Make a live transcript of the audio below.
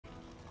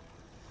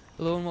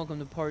Hello and welcome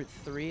to part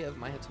 3 of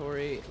my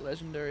Hattori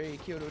Legendary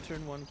Kyoto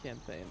Turn 1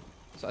 campaign.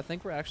 So I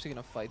think we're actually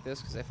going to fight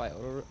this because if I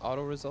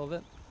auto-resolve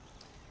it,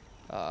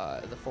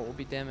 the fort will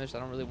be damaged. I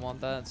don't really want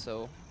that,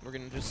 so we're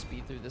going to just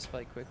speed through this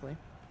fight quickly.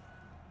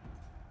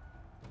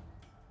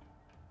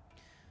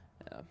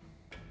 Yeah.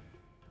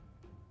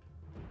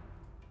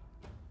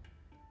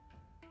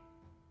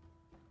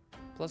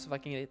 Plus, if I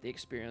can get the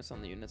experience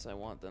on the units I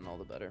want, then all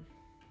the better.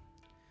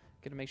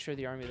 Gotta make sure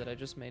the army that I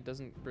just made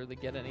doesn't really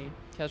get any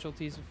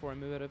casualties before I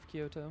move out of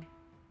Kyoto.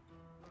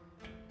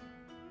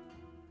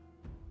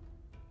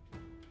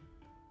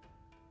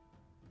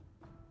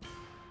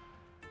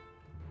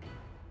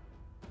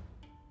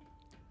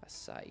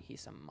 Asai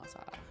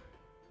Hisamasa.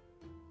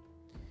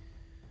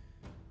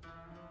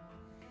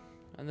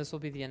 And this will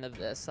be the end of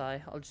the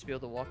Asai. I'll just be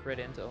able to walk right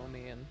into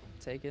Omi and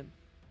take it.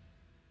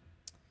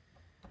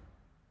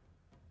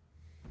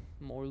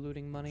 More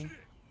looting money.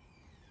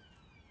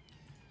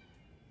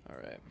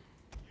 Alright.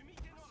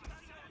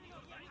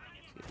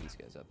 Let's get these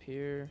guys up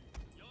here.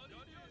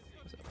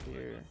 These up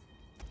here.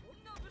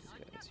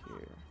 These guys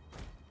here.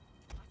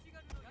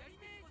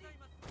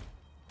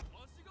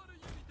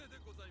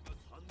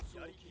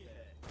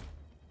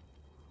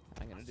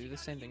 I'm gonna do the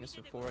same thing as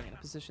before. I'm gonna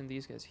position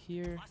these guys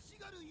here.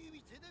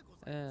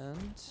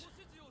 And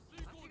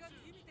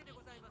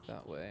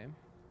that way.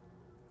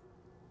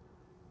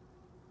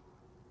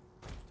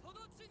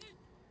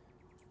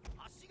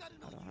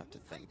 I don't have to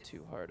think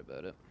too hard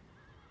about it.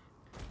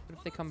 But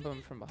if they come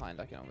from behind,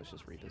 I can always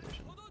just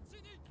reposition. So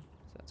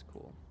that's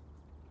cool.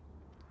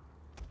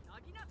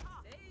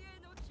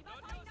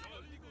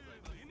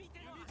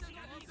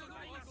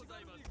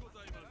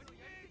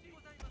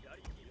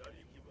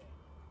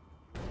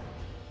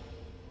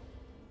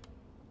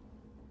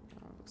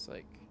 Looks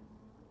like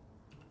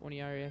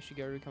Oniari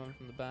Ashigaru coming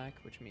from the back,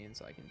 which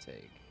means I can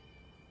take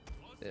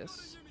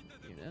this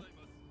unit,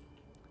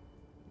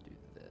 do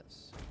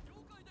this,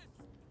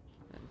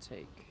 and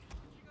take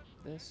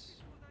this,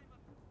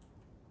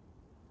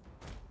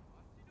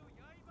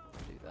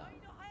 do that.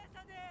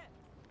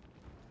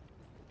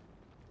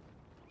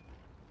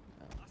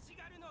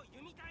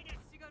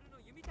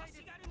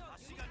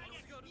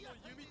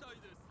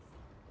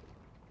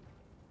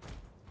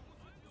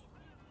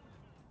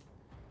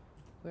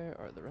 Where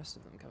are the rest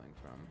of them coming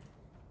from?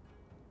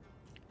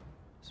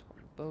 This one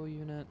bow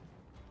unit.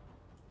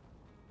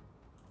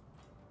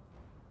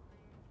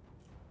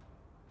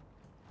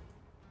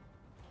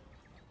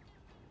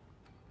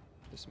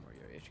 There's some more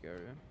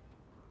Yashigaru.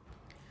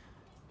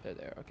 They're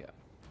there, okay.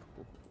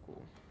 Cool, cool,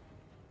 cool.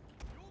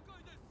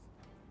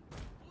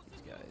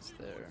 These guys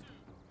there.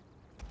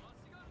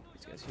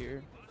 These guys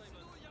here.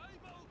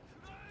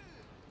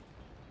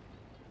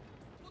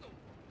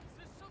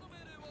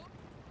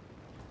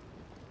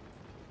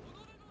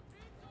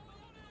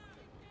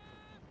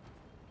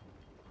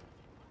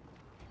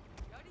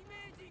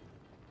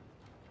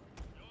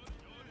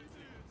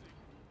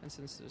 And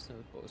since there's no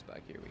bows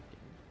back here, we can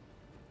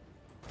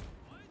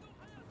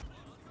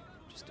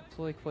just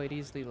deploy quite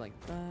easily like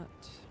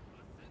that.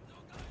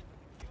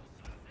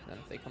 And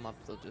if they come up,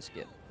 they'll just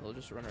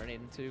run right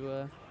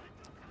into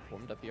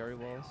formed up Yari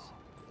walls.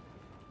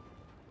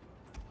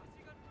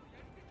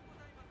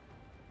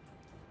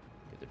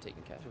 Okay, they're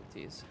taking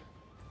casualties.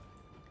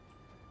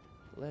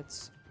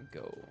 Let's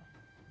go.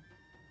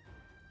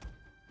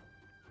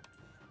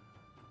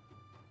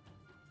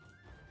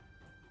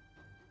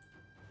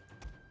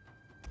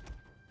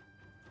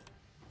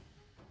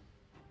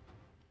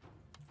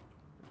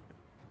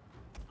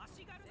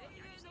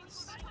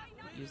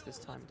 Use this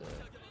time to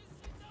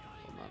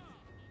form up.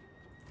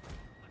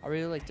 I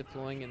really like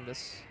deploying in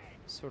this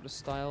sort of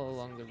style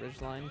along the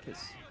ridgeline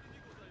because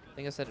I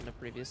think I said it in a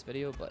previous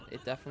video, but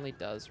it definitely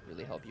does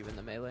really help you in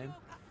the melee.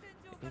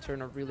 It can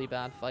turn a really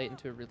bad fight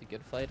into a really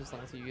good fight as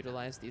long as you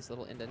utilize these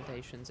little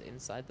indentations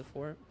inside the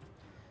fort,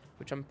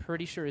 which I'm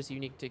pretty sure is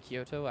unique to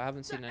Kyoto. I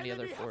haven't seen any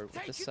other fort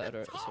with this sort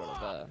of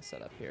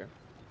setup here.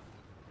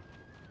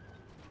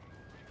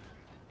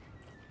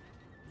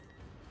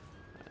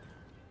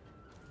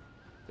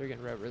 They're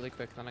getting red really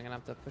quick, then I'm gonna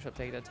have to push up,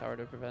 take that tower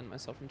to prevent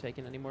myself from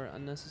taking any more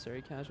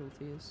unnecessary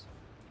casualties.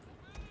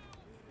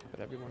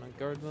 Put everyone on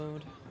guard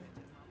mode.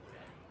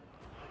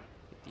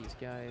 Get these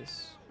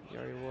guys,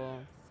 Yari wall.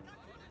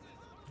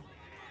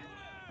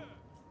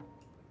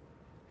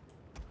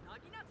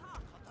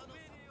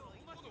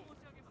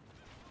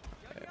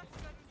 Okay.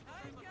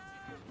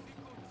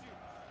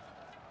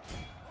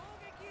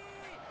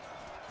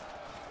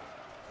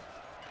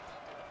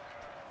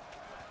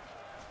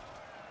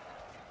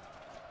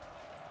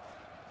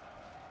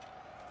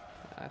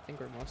 I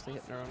think we're mostly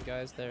hitting our own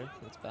guys there.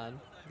 That's bad.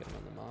 Gotta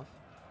run them off.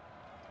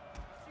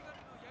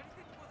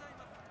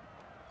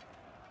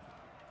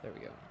 There we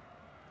go.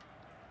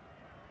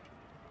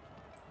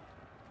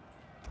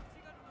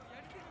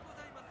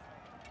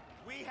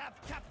 We have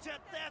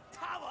captured their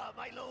tower,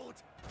 my lord!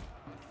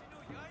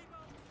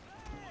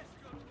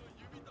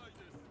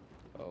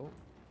 Oh.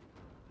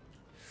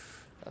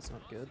 That's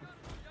not good.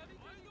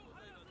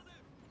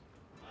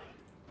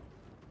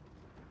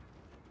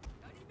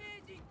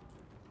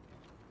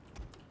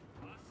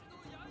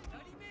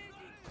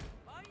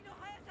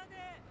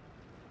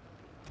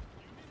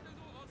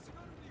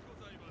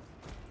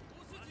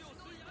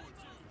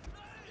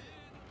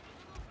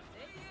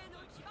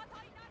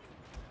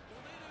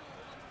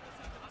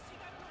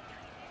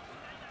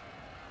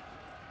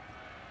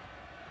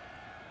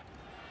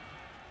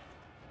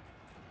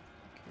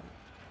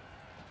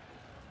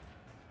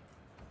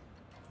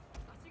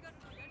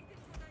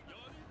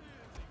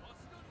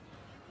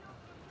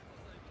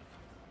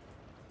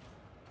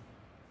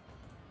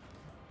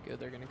 good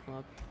they're gonna come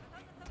up.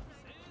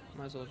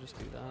 Might as well just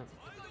do that.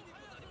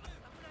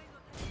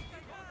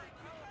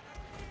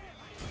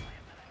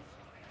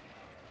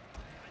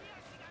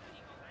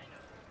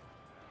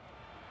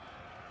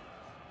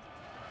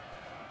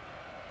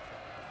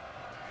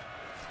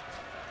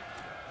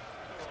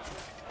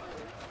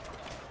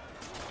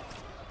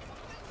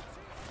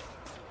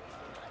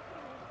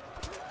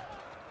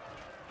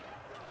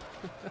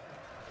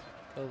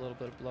 A little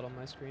bit of blood on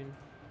my screen.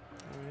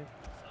 Alright.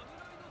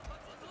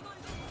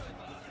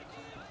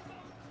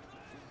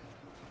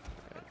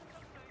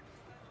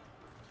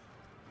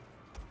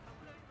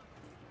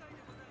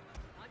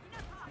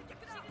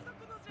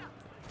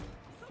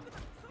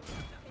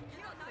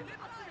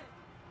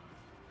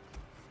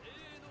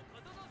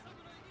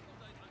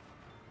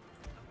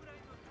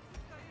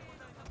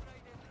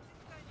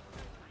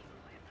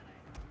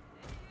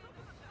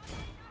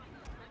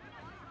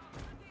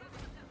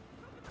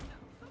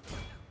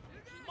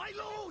 My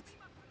lord!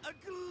 A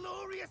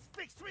glorious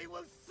victory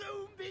will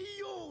soon be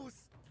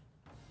yours!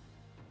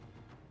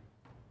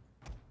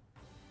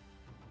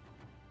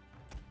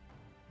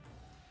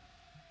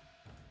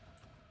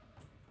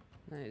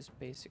 That is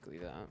basically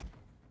that.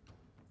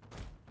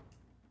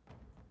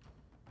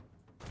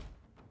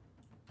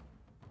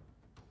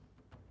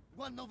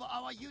 One of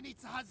our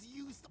units has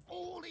used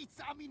all its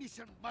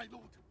ammunition, my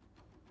lord.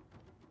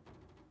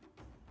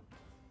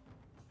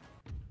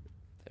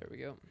 There we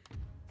go.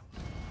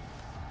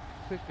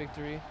 Quick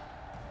victory.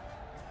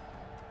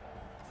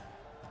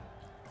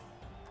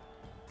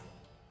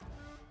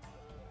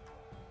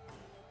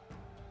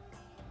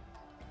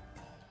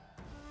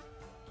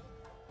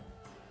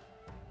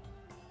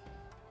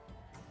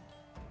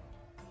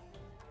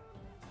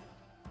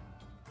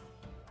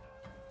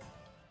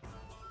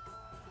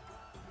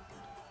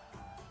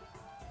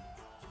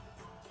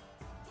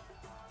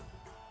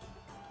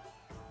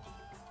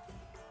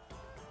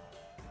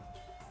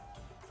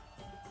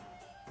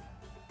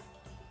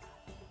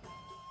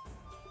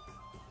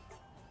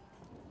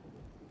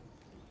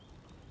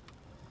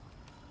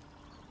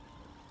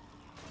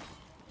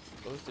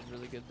 Both did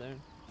really good there.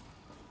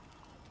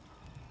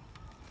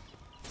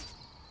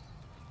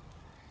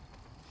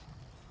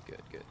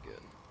 Good, good, good.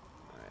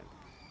 Alright.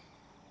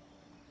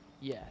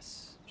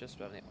 Yes. Just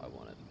about what I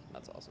wanted.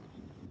 That's awesome.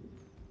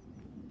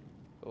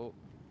 Oh.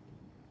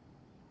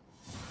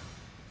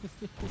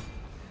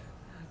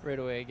 Right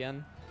away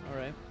again.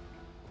 Alright.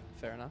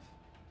 Fair enough.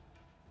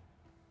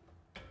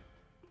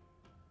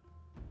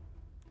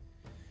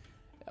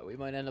 Yeah, we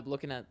might end up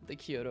looking at the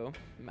Kyoto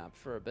map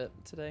for a bit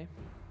today.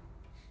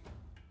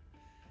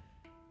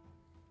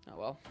 Oh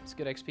well, it's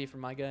good XP for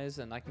my guys,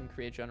 and I can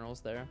create generals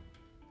there.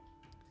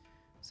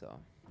 So,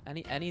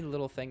 any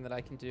little thing that I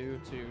can do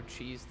to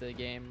cheese the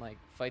game, like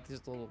fight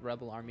these little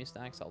rebel army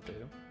stacks, I'll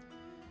do.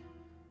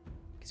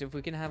 Because if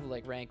we can have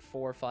like rank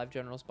 4 or 5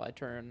 generals by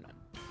turn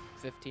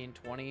 15,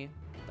 20,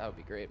 that would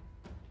be great.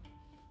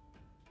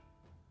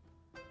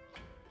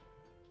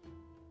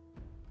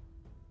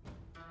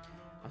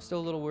 I'm still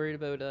a little worried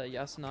about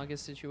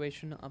Yasunaga's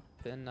situation up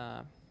in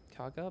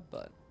Kaga,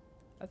 but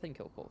I think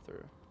he'll pull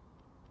through.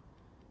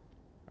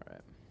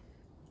 Alright.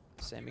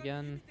 Same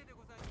again.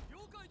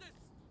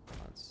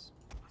 Let's...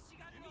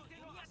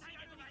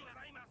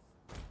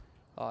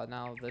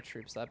 now the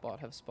troops that I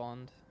bought have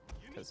spawned.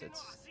 Because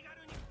it's...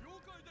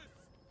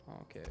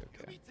 Okay,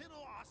 okay.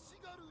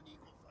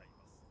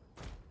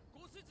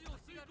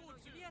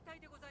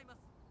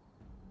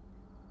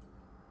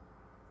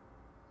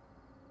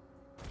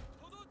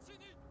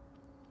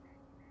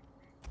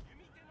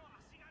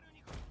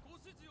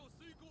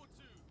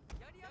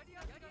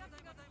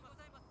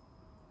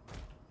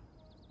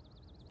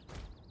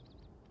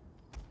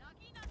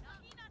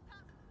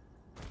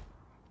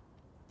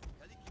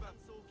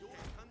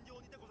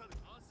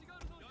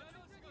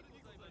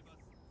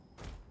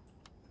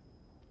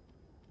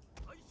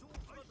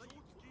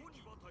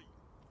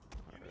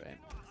 Alright.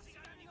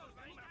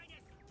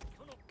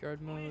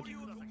 Guard mode.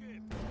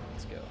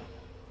 Let's go.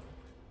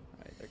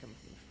 Alright, they're coming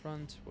from the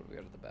front. What do we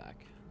got at the back?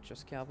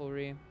 Just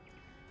cavalry.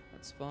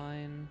 That's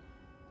fine.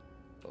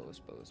 Bows,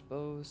 bows,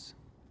 bows.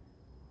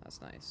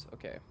 That's nice.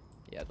 Okay.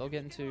 Yeah, they'll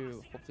get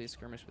into hopefully a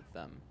skirmish with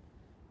them.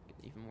 Get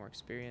even more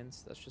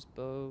experience. That's just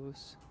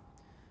bows.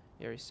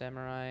 Yari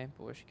Samurai,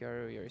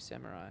 Boishigaru, Yari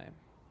Samurai.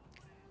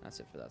 That's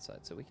it for that side.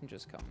 So we can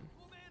just come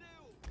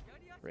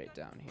right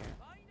down here.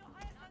 I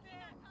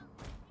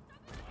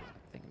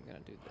think I'm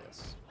gonna do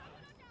this.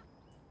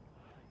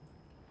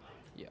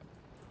 Yeah.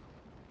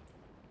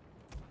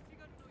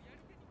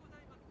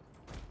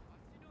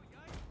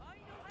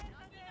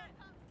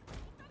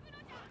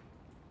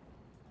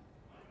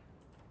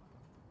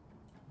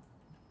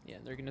 Yeah,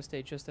 they're gonna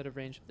stay just out of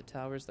range of the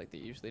towers like they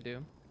usually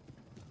do.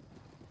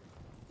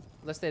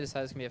 Unless they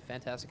decide it's gonna be a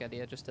fantastic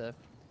idea just to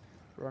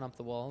run up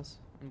the walls,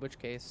 in which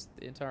case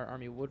the entire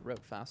army would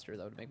route faster.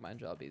 That would make my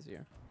job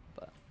easier,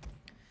 but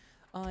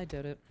I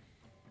doubt it.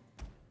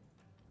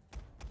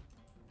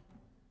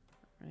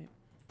 Right,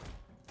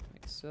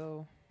 like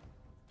so,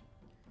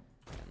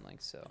 and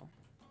like so.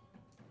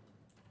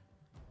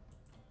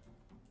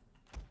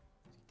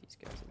 Let's get these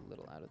guy's a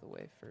little out of the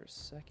way for a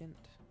second.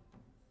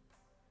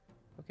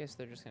 Okay, so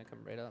they're just gonna come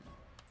right up.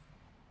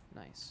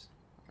 Nice.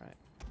 Alright.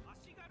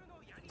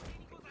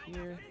 Go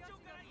here.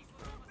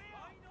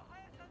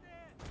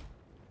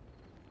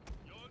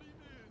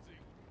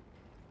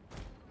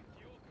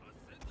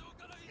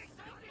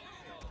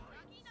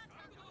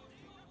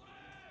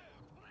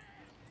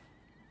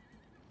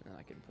 And then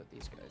I can put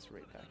these guys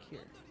right back here.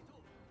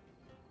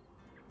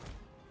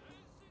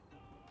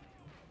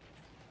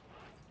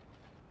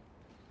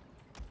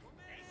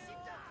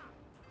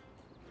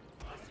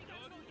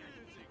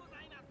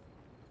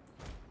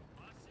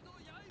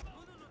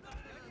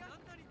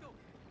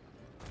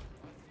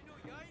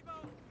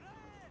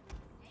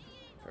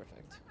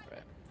 Perfect.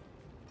 Right.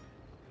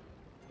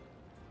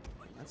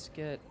 Let's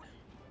get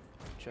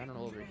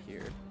General over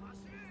here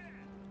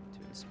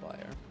to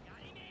inspire.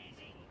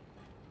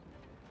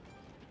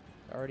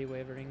 Already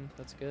wavering,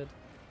 that's good.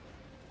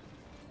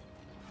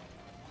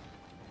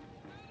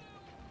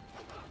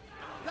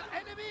 The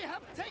enemy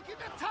have taken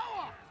the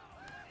tower!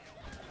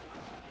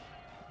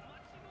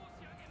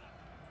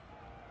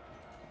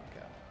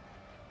 Okay.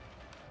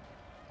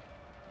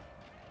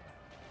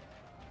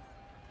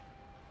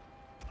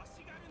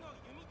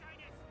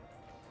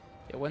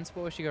 Yeah, once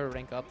Boashigaru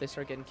rank up, they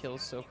start getting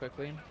kills so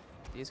quickly.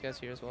 These guys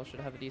here as well should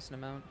have a decent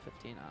amount.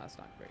 15, that's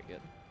not very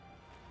good.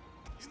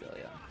 Still,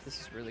 yeah,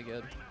 this is really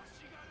good.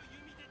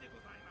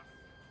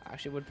 I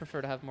actually would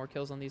prefer to have more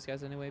kills on these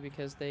guys anyway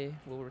because they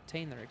will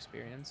retain their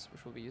experience,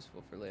 which will be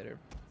useful for later.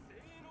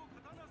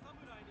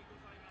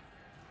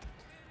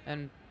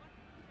 And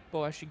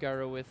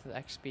Boashigaru with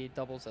XP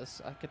doubles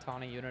as a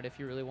katana unit if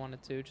you really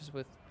wanted to, just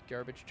with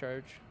garbage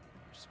charge,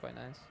 which is quite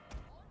nice.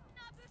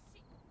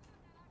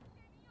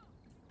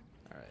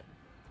 Alright.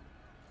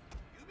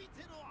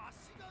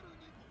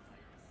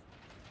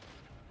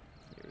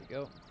 Here we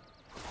go.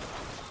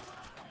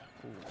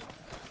 Ooh.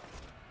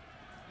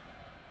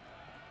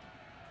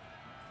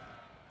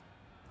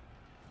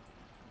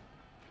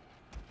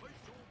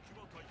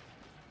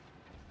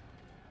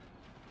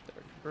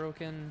 They're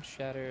broken,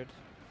 shattered.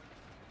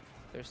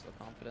 They're still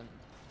confident.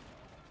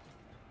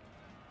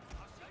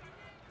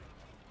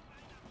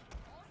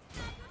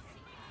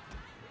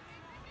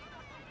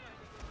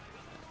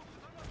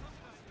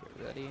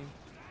 Get ready.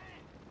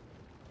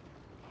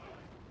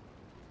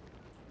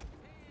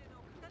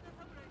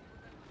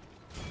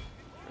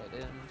 Right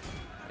in.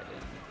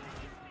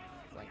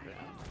 Flank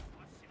around.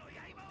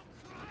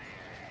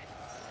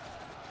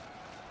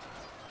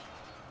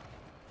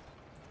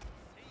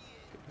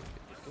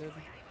 Good.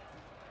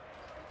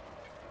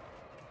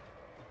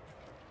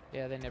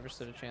 Yeah, they never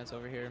stood a chance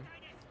over here.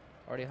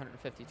 Already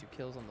 152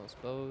 kills on those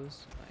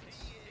bows.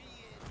 Nice.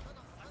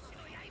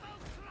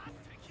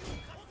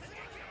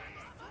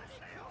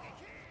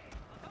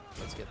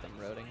 Let's get them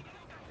roading.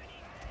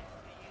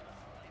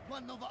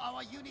 One of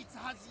our units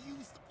has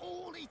used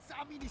all its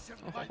ammunition.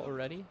 Oh,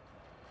 already?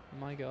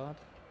 My god.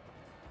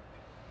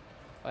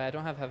 Oh, yeah, I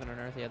don't have Heaven and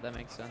Earth yet, that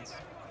makes sense.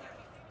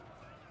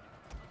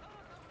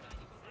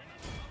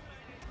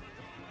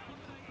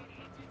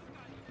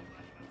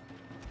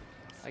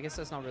 I guess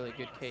that's not really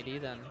good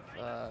KD then.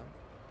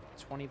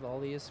 20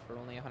 volleys for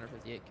only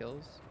 158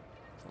 kills.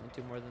 It's only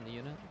 2 more than the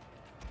unit.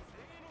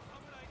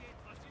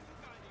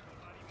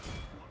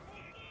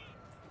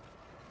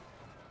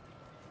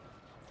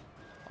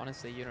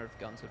 Honestly, a unit of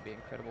guns would be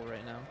incredible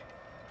right now.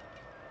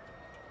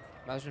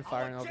 Imagine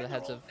firing over the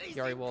heads of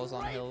Yari walls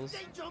on hills.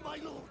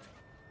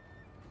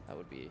 That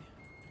would be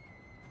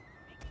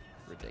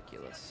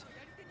ridiculous.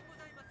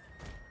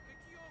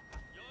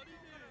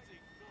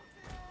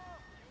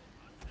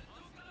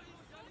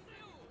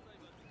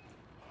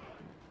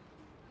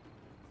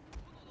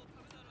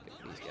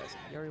 Get these guys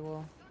on Yari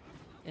wall.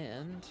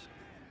 And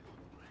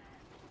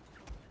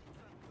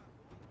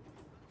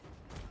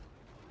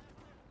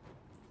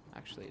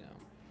actually, no.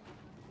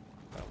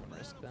 I don't want to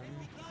risk them.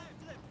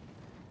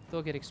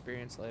 They'll get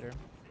experience later.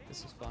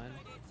 This is fine.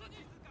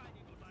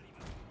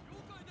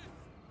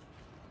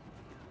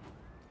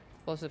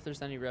 Plus, if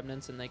there's any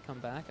remnants and they come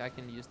back, I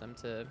can use them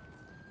to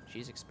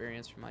cheese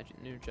experience for my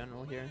new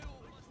general here.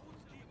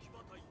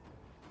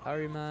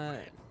 Arima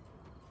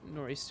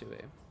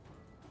Norisue.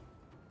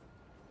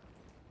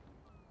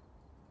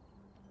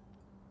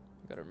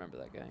 Gotta remember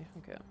that guy.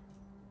 Okay.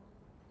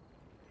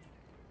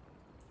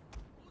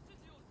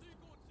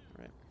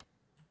 Right.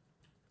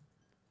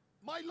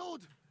 My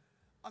lord,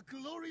 a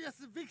glorious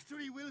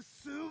victory will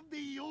soon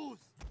be yours.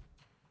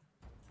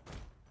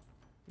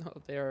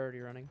 Oh, they are already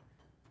running.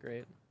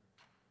 Great.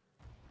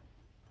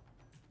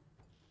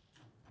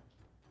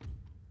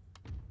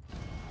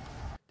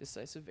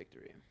 Decisive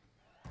victory.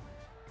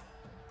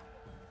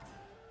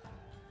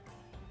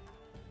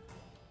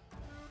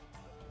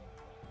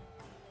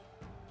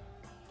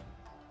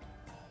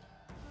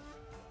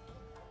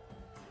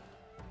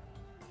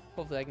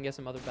 Hopefully I can get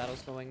some other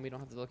battles going. We don't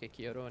have to look at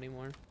Kyoto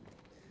anymore.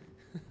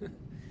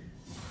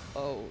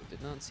 Oh,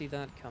 did not see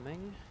that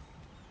coming.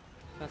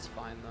 That's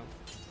fine though.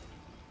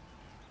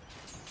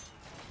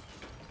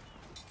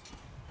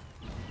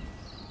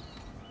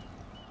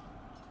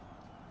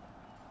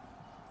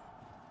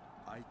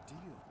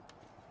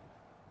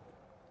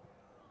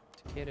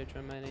 Takeda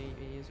joined my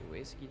enemies.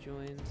 Uesiki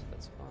joined.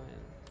 That's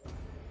fine.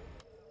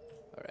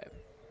 Alright.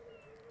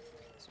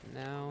 So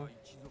now.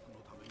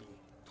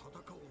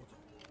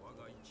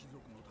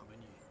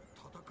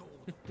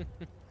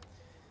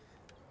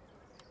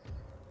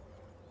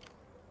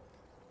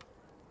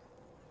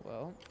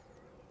 Well.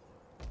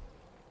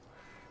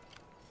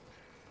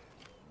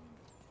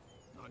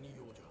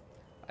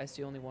 I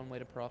see only one way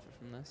to profit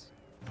from this.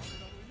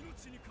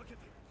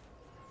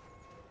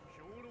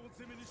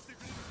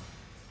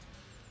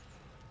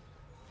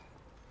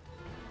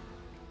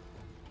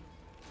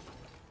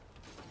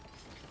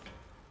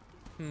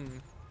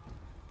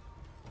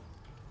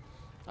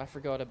 I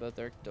forgot about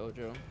their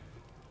dojo.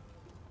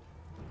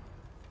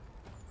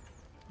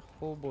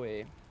 Oh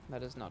boy,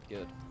 that is not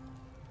good.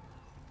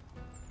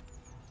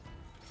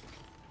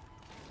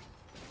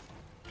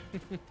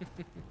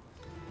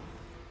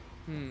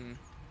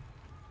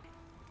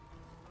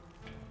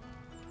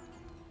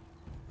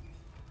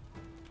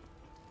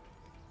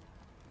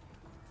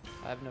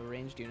 I have no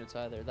ranged units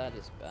either. That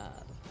is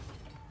bad.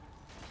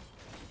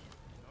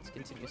 Let's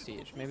continue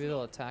siege. Maybe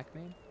they'll attack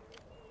me.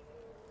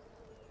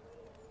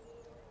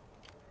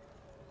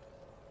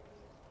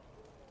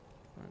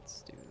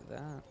 Let's do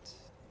that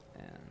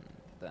and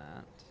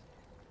that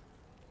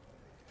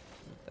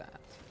and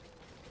that.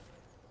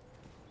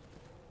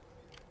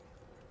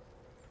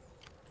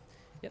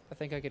 Yep, I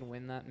think I can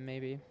win that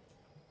maybe.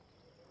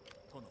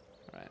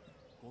 Alright.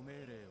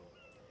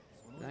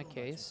 In that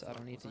case, I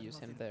don't need to use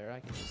him there. I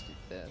can just do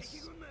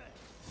this.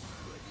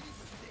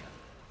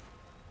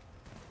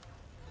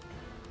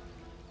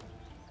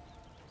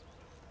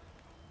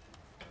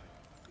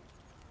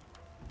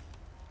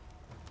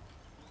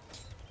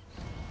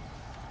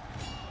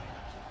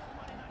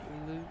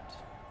 Loot.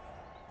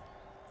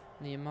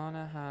 The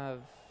Yamana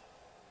have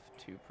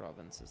 2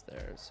 provinces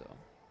there, so.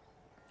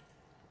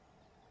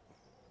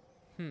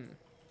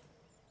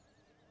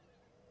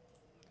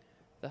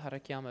 The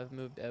Harakiyama have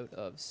moved out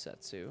of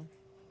Setsu,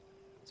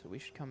 so we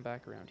should come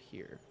back around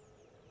here.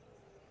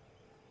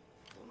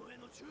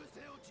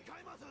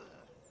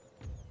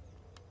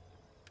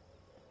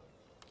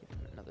 Give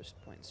him another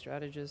point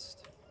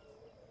strategist.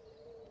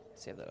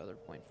 Save that other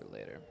point for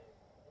later.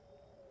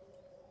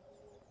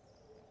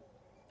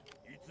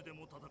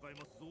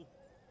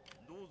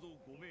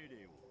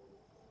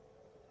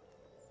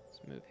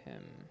 Let's move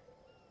him.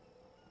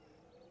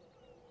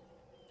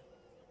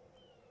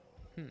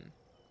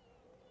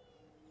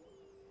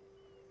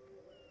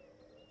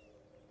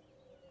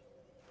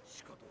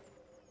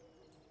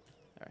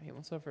 Alright, he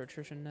wants to offer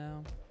attrition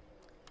now.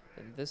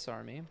 Then this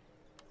army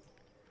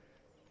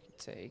can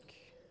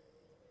take,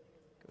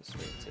 go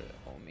straight to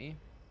Omi.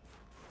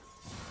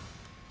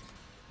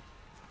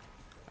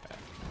 Alright.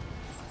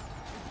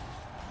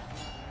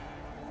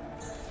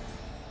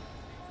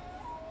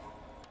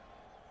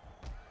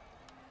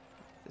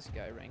 This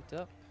guy ranked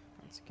up.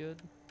 That's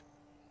good.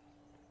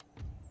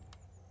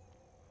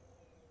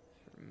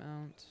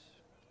 Mount.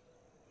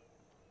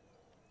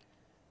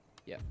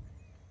 Yep.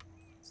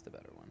 It's the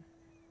better one.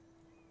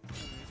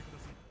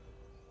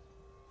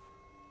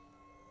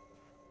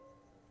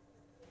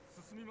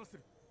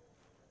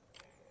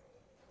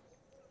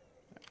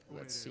 Right,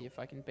 let's see if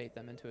I can bait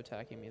them into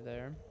attacking me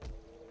there.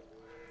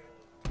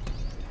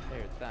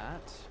 Cleared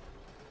that.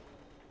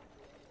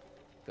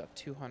 Got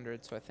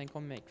 200, so I think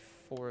I'll make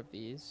 4 of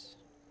these.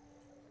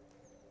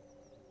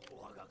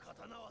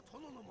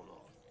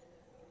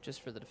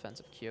 Just for the defense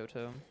of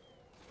Kyoto.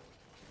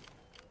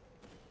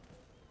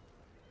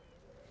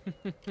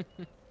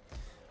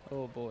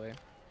 Oh boy.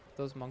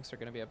 Those monks are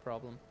going to be a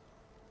problem.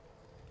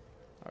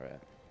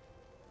 Alright.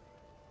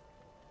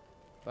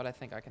 But I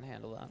think I can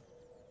handle that.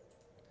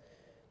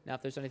 Now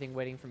if there's anything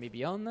waiting for me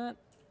beyond that,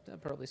 I'm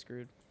probably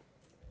screwed.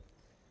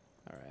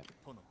 Alright.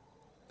 But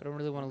I don't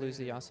really want to lose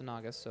the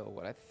Yasunaga, so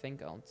what I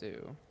think I'll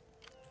do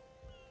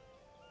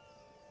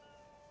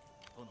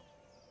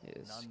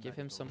is give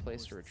him some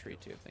place to retreat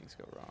to if things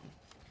go wrong.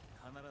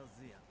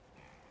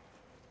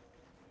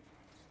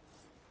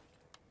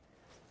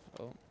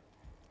 Oh.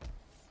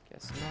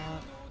 Guess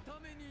not.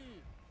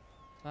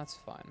 That's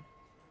fine.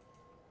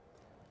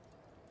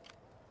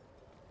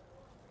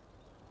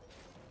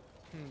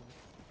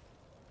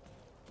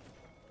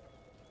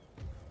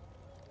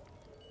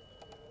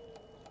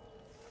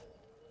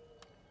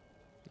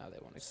 Now they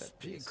won't accept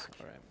peace.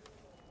 Alright.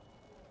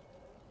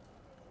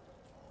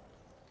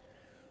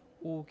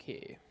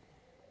 Okay.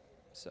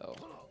 So.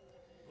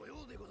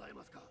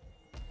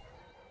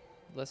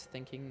 Less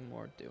thinking,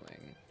 more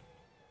doing.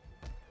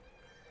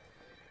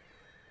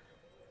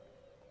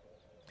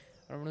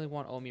 I don't really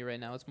want Omi right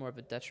now. It's more of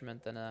a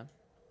detriment than an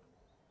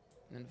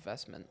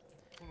investment.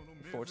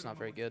 The fort's not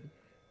very good.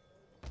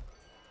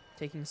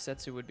 Taking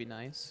Setsu would be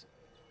nice.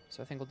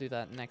 So I think we'll do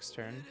that next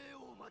turn.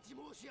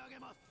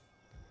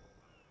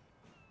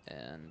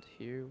 And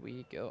here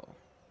we go.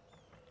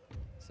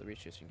 So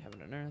reaching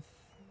heaven and earth.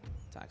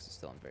 Tax is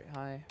still on very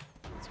high.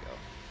 Let's go.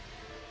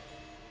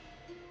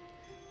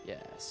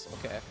 Yes.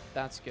 Okay.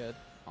 That's good.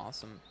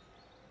 Awesome.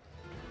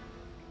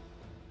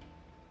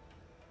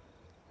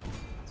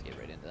 Let's get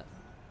right into it.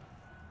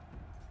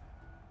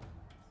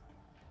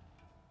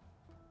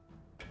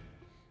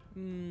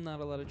 Not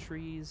a lot of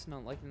trees.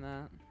 Not liking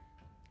that.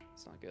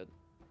 It's not good.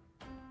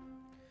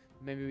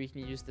 Maybe we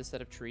can use this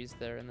set of trees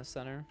there in the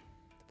center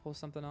to pull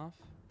something off.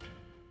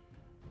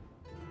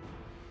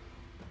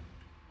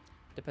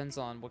 Depends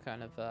on what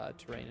kind of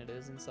terrain it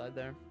is inside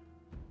there.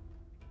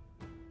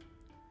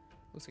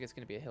 Looks like it's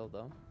going to be a hill,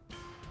 though.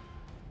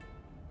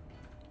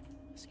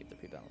 Skip the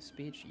pre-battle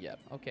speech. Yep.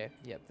 Okay.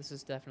 Yep. This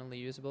is definitely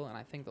usable, and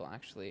I think they'll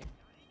actually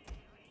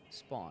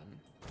spawn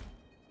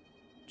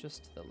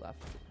just to the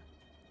left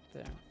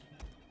there.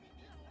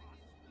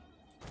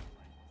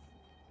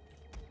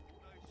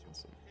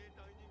 Awesome.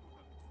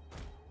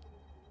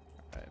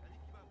 All right.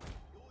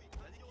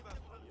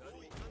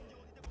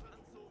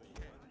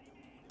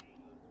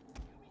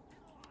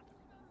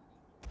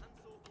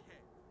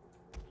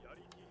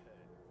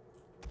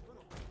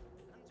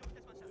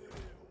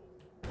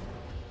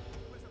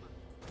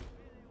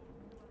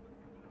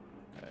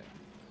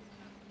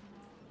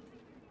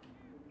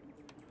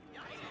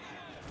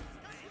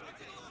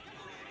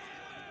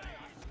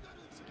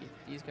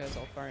 These guys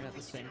all firing at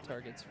the same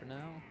targets for now.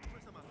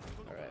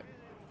 Alright.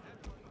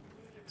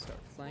 Start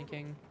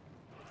flanking.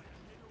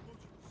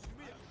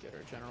 Get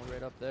our general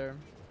right up there.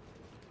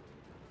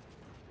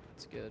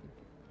 That's good.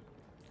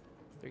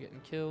 They're getting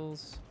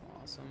kills.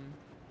 Awesome.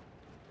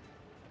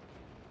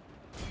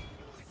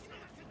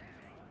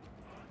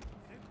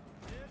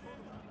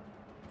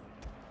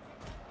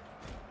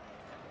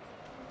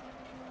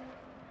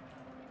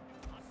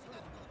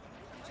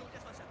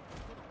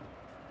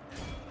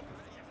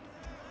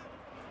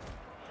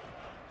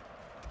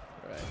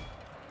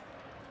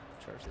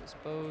 Charge those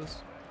bows.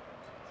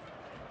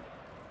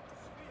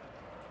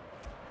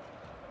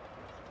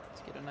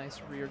 Let's get a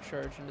nice rear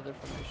charge into their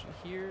formation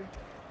here.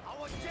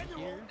 Our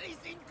general is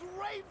in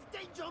grave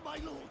danger, my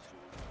lord.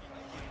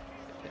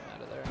 Get him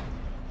out of there.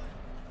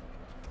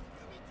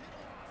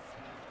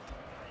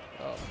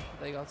 Oh,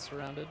 they got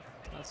surrounded.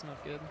 That's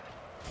not good.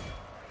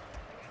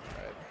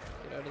 Alright,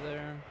 get out of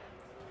there.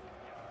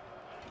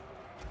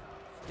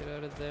 Get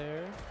out of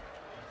there.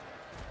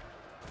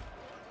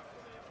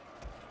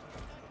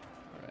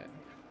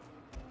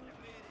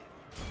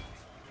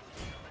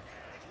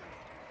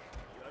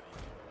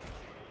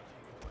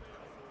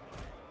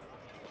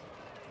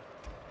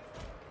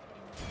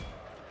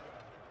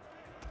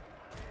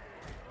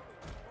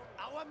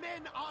 Our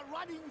men are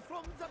running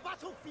from the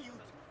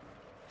battlefield.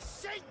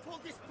 Shameful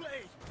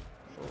display.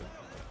 Oh.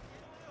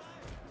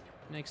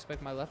 Didn't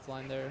expect my left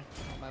line there,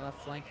 my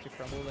left flank to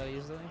crumble that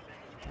easily.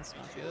 That's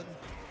not good.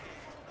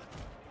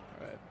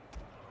 Alright.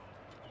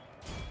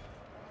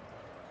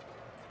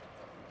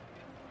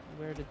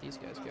 Where did these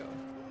guys go? They're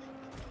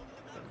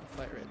in the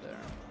fight right there.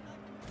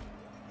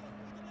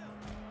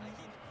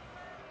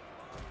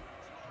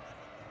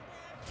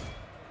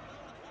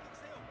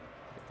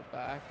 Get the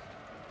back.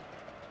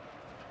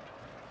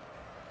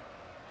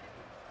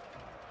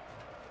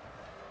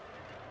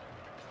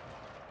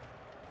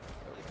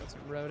 Oh, we got some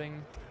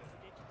routing.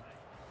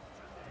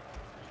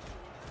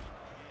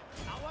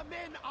 Our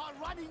men are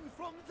running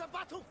from the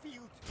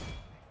battlefield.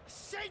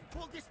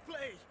 Shameful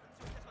display.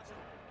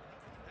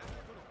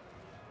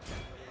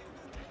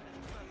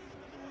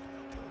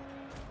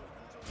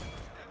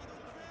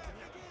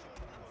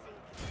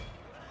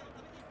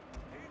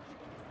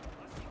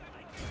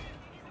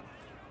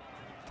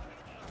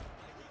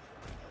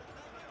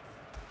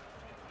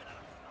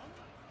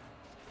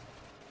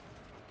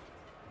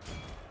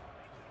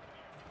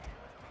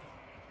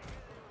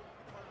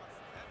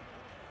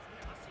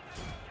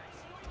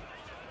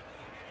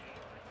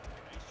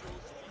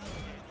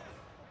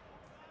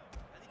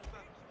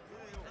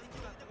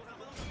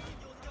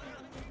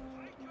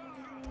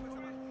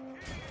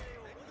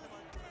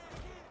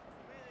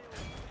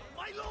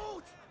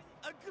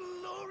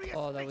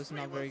 Oh, that was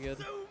not very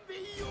good.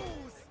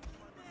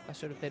 I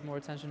should have paid more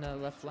attention to the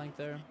left flank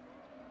there.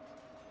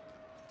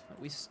 But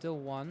we still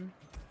won.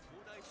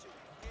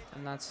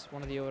 And that's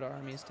one of the Oda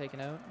armies taken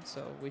out.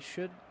 So we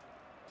should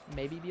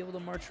maybe be able to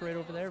march right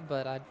over there,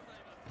 but I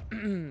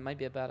might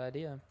be a bad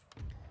idea,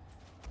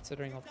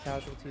 considering all the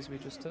casualties we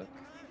just took.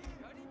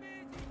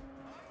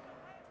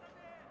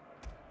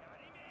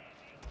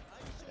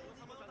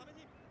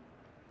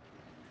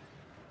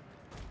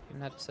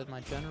 Even had to send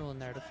my general in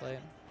there to fight.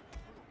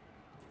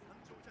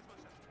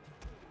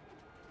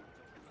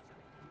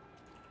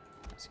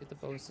 Let's get the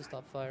bows to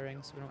stop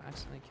firing so we don't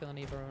accidentally kill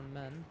any of our own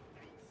men.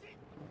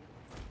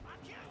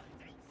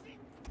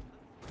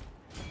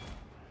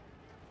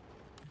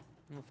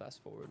 And we'll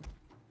fast forward.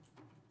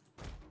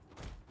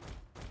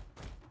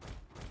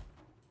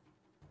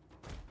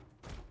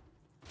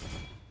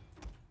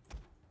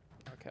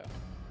 Okay.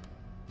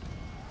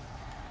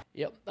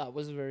 Yep, that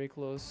was very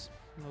close.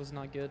 That was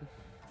not good.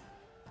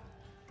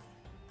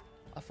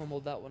 I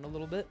fumbled that one a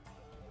little bit.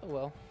 Oh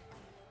well.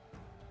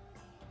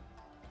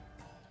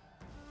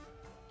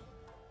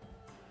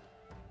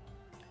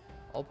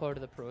 All part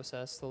of the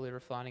process, slowly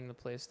refining the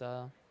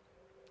playstyle.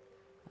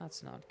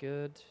 That's not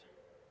good.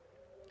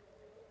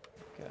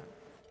 Okay.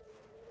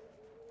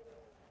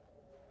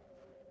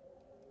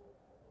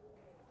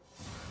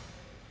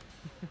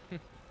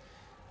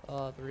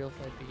 Oh, the real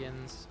fight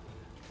begins.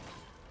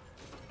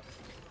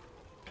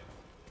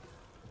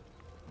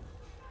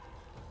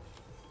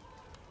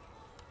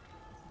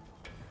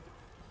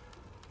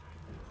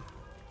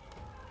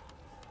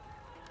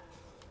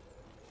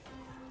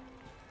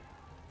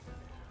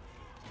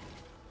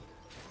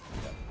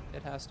 Yep,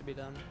 it has to be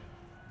done.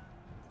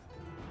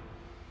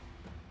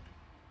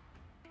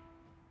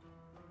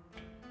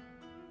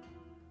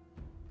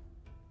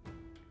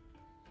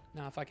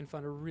 Now, if I can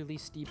find a really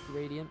steep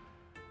gradient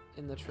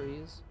in the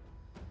trees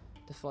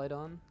to fight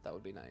on, that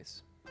would be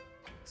nice.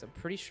 Because I'm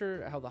pretty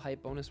sure how the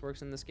height bonus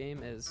works in this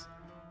game is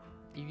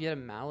you get a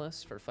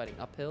malus for fighting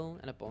uphill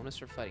and a bonus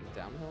for fighting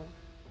downhill,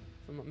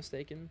 if I'm not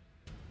mistaken.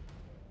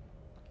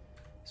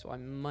 So I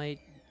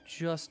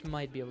just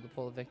might be able to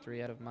pull a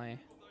victory out of my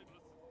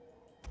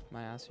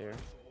ass here.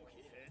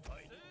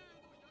 Okay,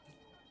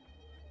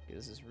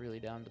 this is really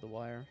down to the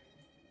wire.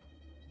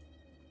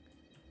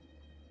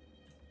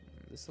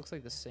 This looks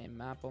like the same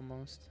map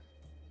almost.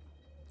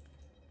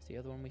 It's the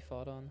other one we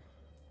fought on.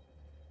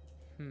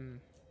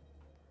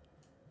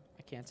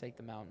 I can't take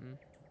the mountain.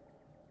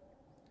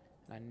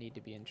 And I need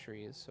to be in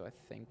trees, so I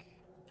think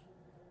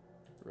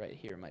right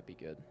here might be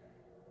good.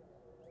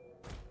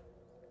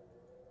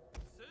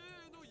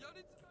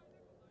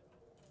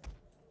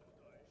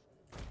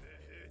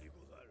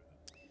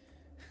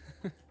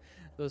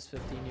 Those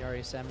 15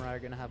 Yari Samurai are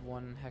gonna have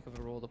one heck of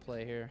a role to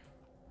play here.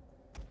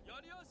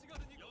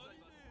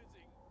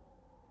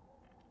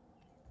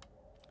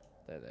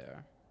 There they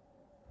are.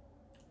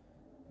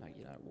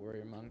 Nagina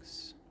warrior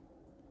monks.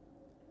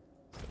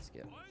 So let's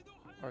get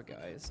our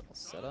guys all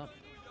set up.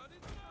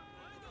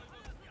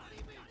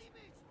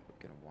 What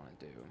we're gonna want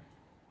to do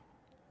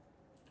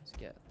is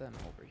get them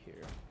over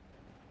here.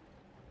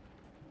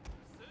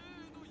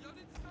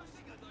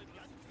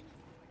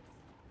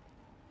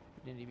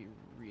 We need to be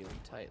really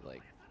tight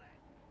like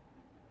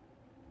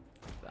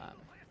that.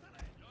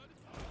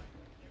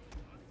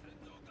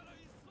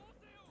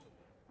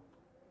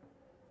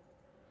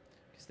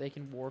 They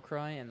can war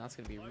cry, and that's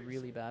going to be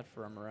really bad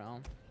for our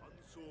morale.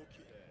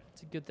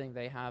 It's a good thing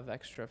they have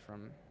extra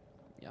from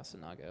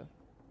Yasunaga.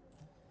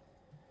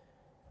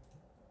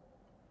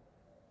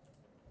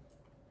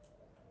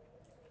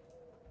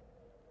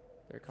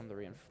 There come the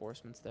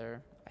reinforcements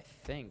there. I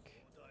think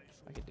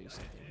I could do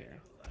something here.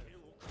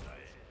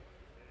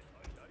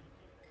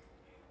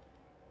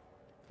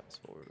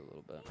 Fast forward a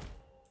little bit.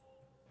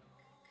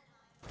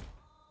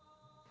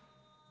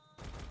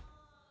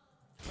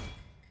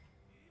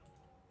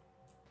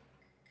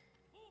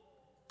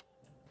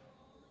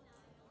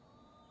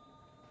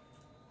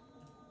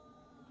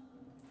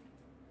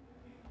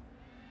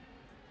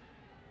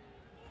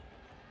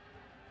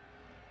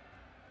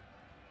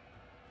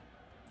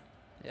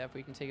 Yeah, if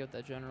we can take out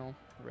that general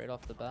right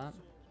off the bat.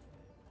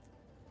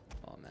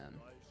 Oh man.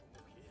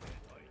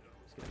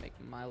 It's gonna make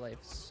my life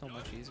so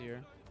much easier.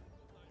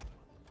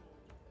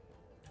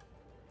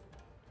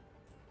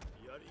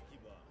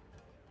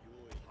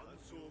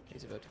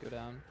 He's about to go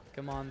down.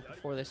 Come on,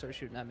 before they start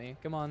shooting at me.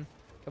 Come on.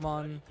 Come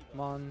on.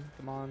 Come on.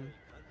 Come on.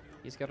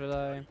 He's gotta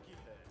die.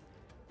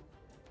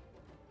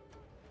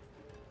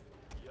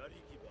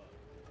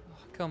 Oh,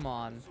 come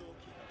on.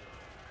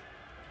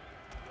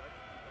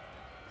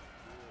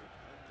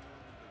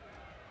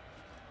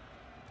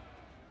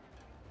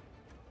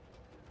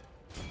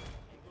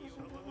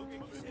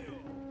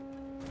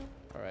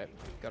 Alright,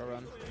 gotta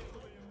run.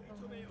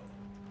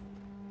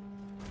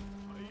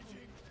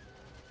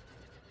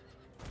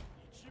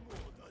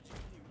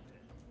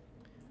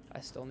 I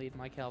still need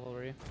my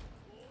cavalry.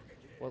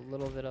 What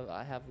little bit of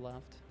I have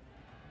left.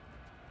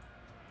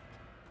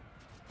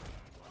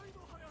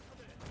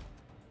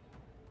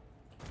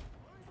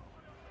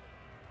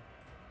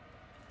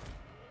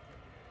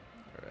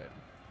 Alright.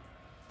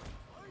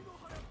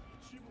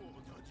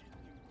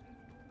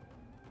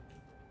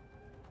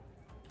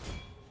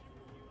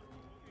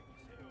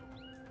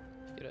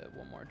 Get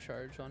one more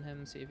charge on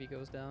him, see if he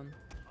goes down.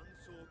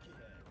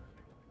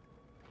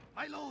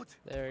 My lord,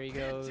 there he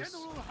goes.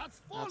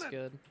 That's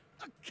good.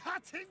 A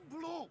cutting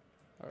blow.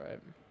 Alright.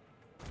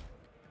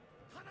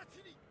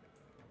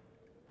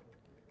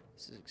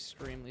 This is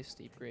extremely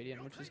steep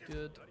gradient, which is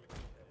good.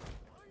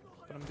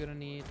 But I'm gonna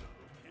need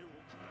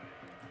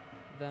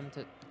them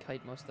to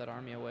kite most of that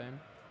army away.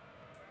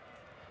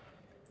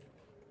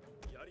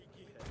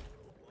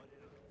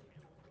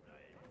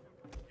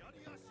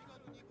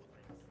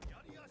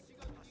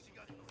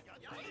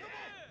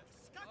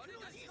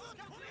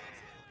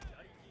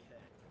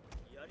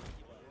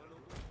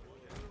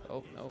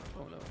 Oh no,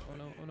 oh no, oh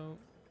no, oh no.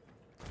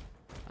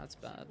 That's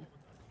bad.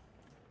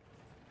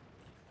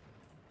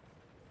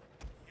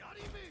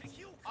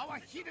 Our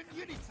hidden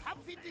units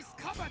have been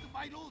discovered,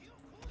 my lord.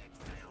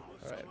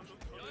 Alright.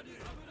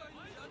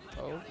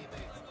 Oh.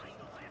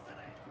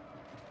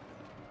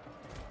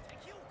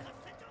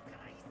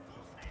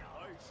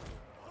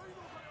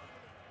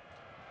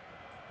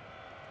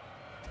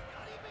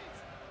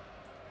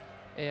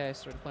 AI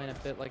started playing a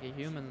bit like a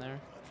human there.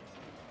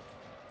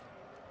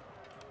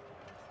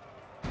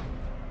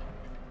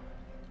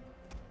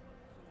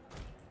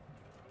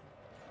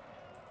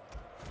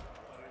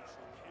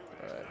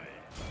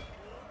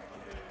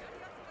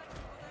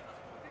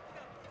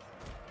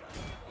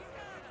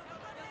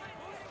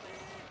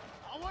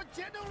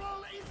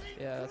 general is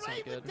in Yeah, that's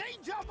not grave good.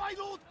 danger, my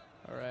lord.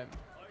 All right.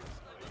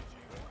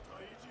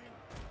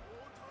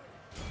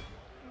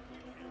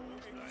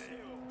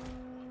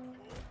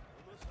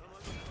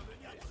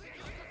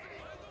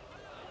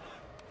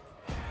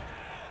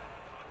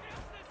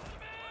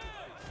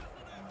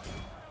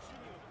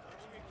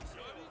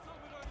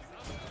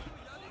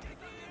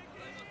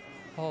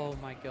 Oh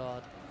my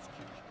god.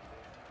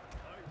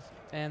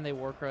 And they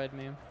war cried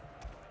me.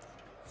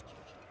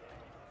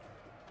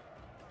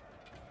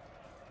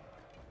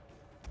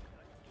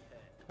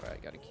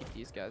 Alright, gotta keep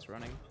these guys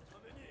running.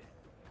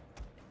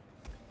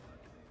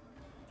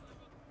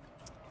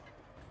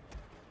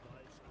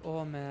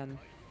 Oh man.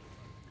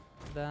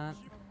 That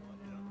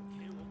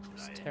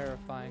is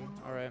terrifying.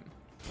 Alright.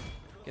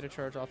 Get a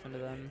charge off into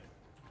them.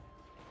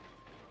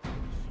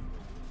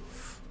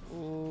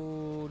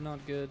 Oh,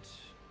 not good.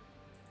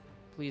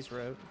 Please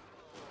route.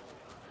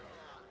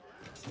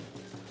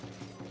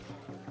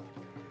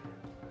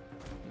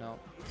 No,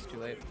 it's too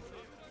late.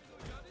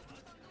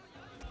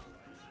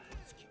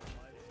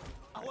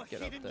 Our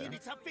Get up hidden there.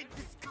 units have been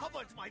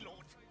discovered, my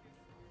lord.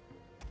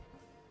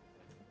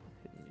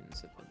 Hidden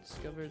units have been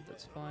discovered,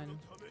 that's fine.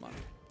 Come on,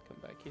 come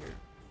back here.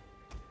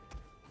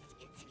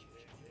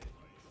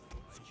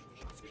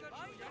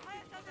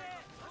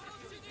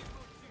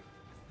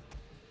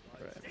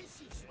 Alright.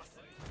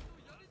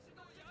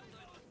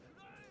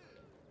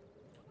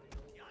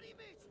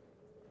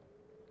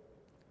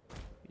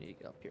 You need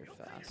to get up here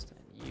fast,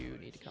 and you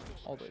need to come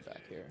all the way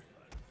back here.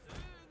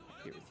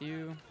 Up here with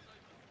you.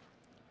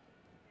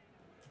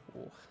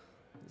 Oh,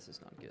 this is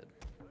not good.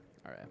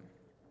 Alright.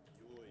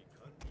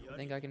 I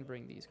think I can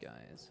bring these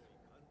guys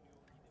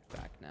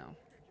back now.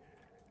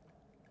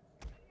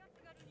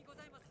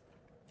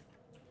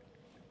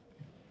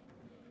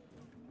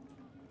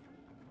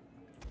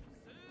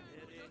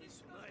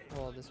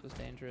 Oh, this was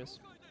dangerous.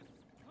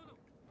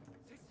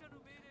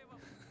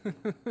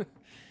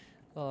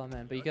 Oh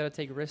man, but you gotta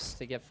take risks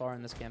to get far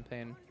in this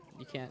campaign.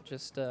 You can't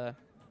just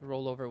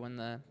roll over when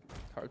the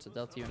cards are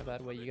dealt to you in a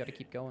bad way. You gotta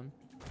keep going.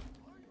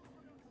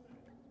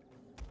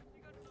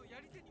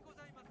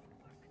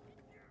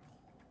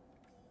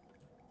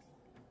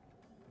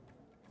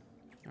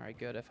 Alright,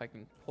 good. If I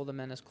can pull them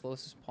in as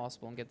close as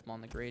possible and get them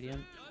on the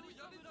gradient.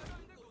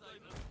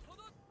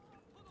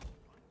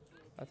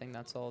 I think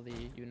that's all the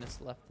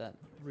units left that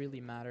really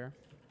matter.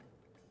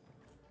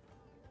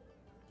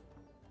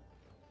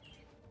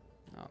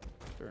 Oh,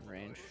 they're in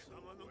range.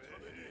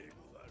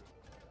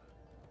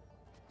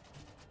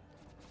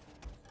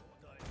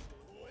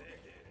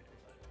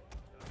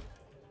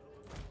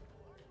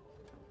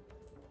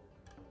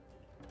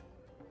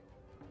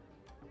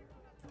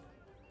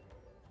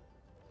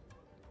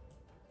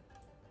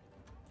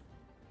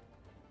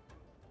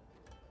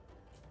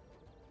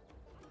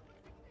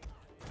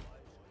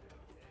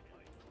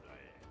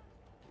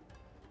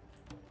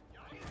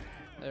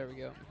 There we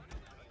go.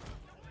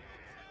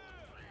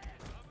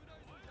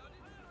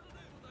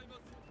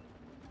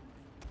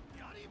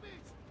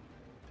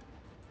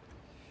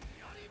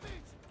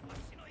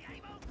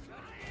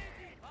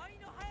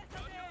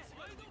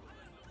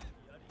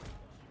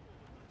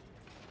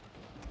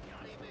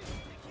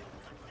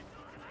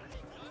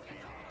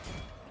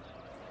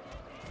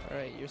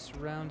 Alright, you're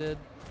surrounded.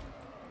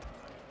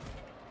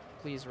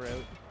 Please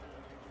route.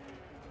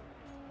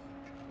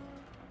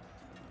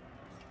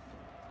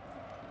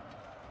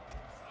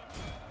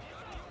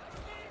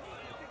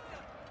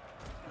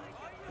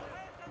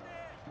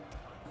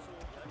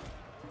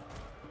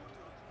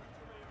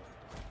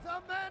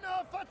 The men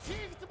are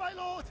fatigued, my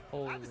lord,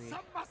 and Holy. some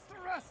must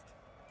rest.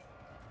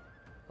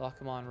 Oh,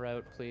 come on,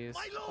 route, please.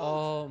 My lord,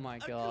 Oh my a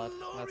god,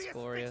 that's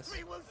glorious.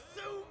 victory will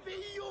soon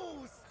be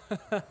yours.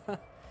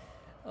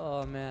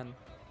 Oh man.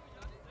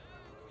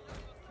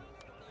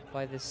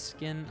 By the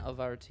skin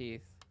of our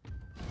teeth.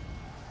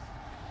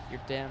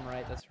 You're damn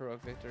right, that's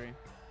heroic victory.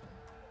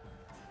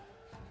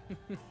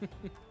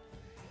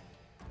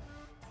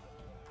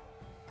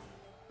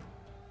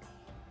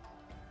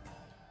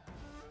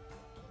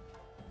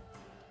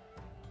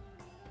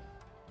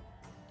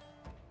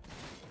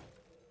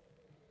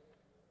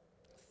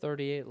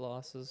 "38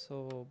 losses,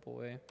 oh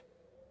boy."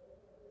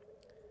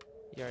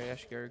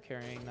 Yasunaga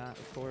carrying that,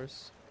 of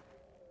course.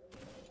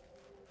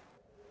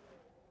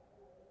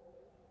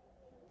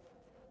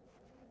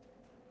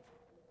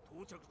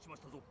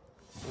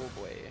 Oh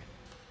boy.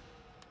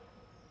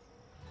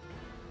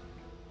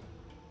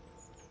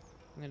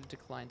 I'm gonna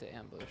decline to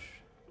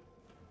ambush.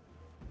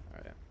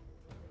 Alright.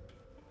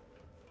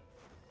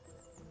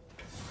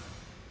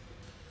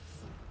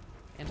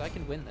 And I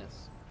can win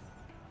this.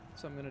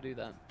 So I'm gonna do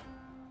that.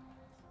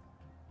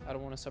 I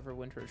don't want to suffer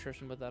winter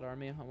attrition with that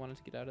army. I wanted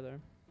to get out of there.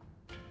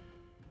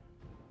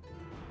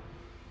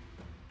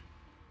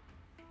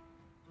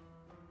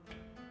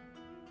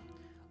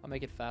 I'll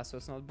make it fast so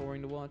it's not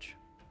boring to watch.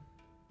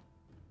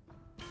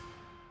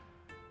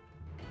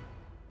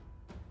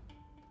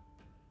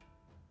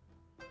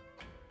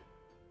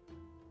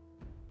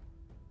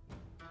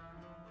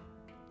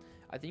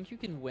 I think you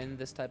can win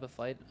this type of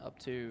fight up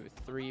to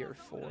 3 or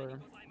 4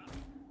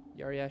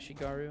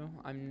 Yariashigaru.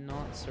 I'm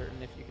not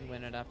certain if you can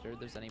win it after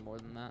there's any more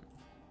than that.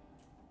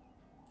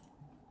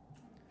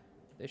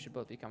 They should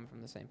both be coming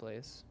from the same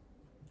place.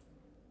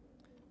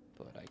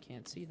 But I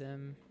can't see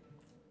them.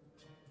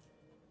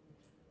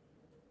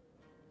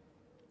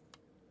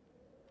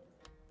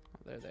 Oh,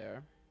 there they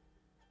are.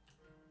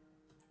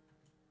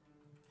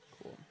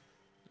 Cool.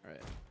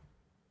 Alright.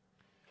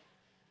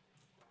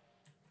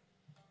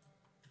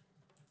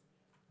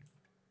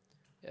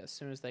 Yeah, as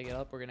soon as they get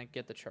up, we're going to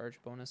get the charge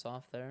bonus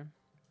off there.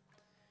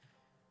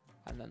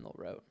 And then they'll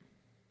rout.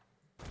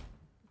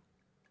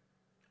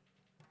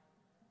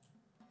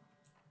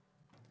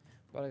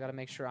 But I gotta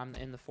make sure I'm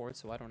in the fort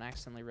so I don't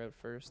accidentally rout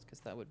first, because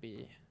that would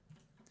be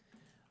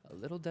a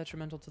little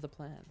detrimental to the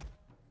plan.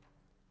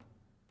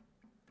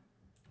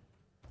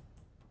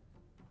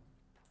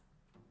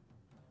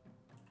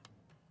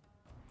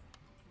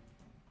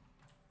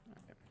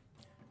 Okay.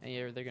 And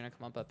yeah, they're gonna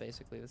come up at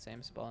basically the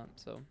same spot,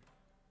 so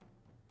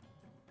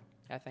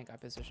I think I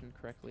positioned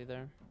correctly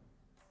there.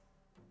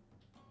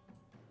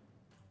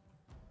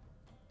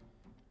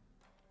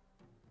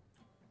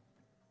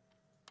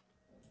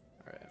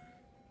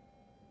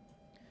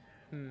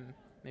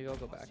 Maybe I'll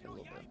go back a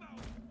little bit.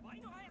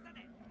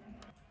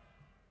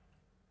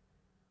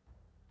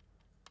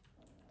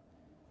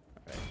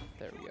 Alright,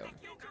 there we go.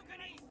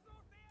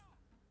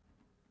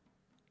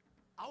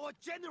 Our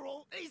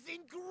general is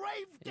in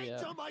grave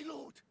danger, my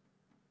lord!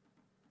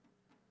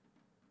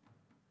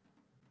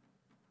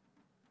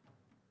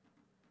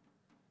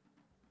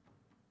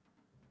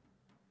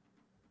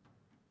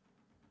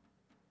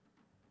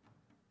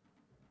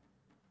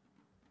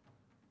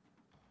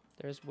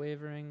 There's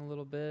wavering a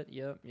little bit.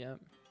 Yep.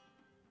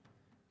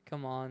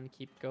 Come on,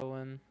 keep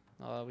going.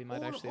 We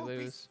might actually All hope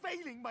lose. is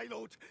failing, my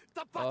lord.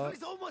 The battle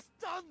is almost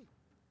done.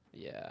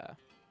 Yeah.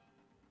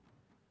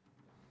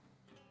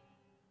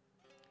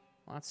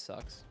 Well, that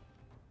sucks.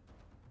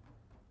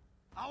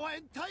 Our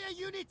entire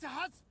unit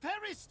has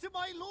perished,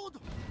 my lord.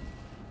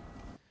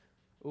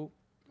 Oop.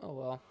 Oh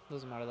well,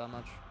 doesn't matter that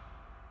much.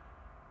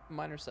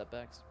 Minor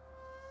setbacks.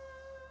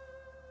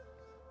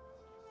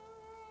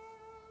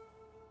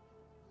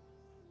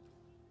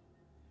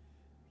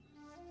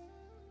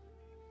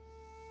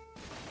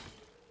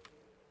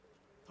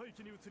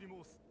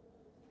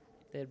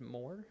 They had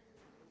more?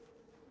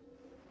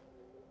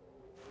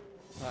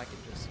 Well, I can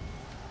just...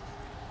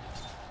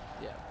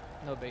 Yeah,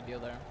 no big deal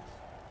there.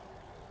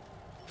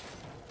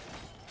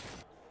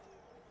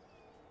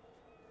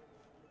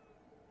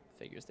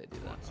 Figures they do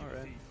that.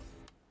 Alright.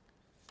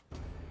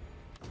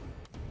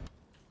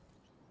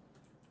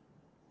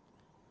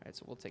 Alright,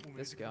 so we'll take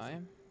this guy.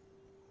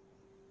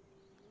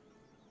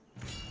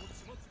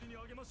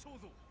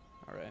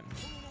 Alright.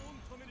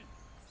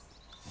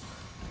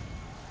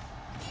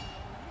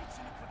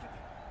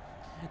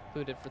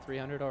 Booted for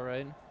 300,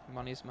 alright.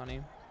 Money's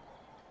money.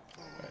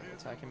 Alright, we'll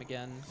attack him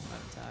again.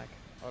 Might attack.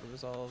 Auto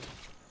resolve.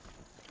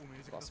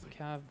 Lost some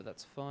cav, but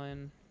that's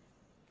fine.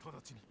 We'll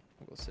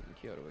go sit in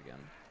Kyoto again.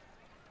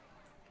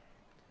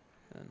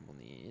 And we'll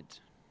need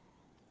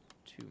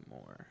 2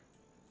 more.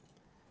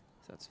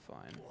 So that's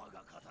fine.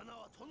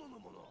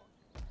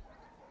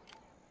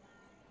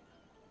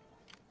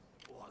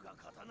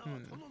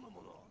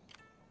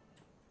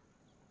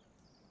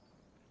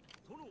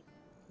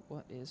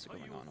 What is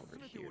going on over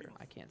here?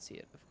 I can't see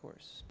it, of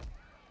course.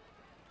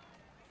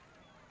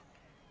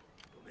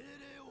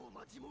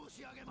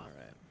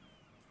 Alright.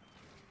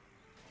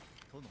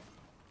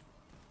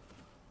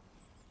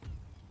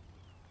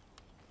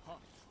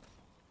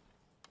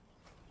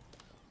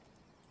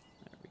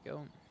 There we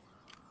go.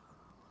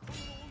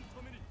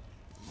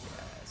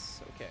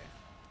 Yes, okay.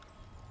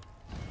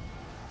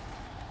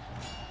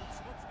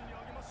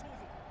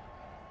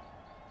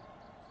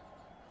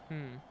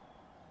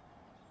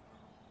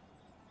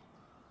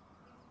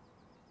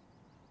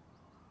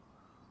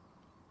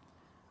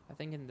 I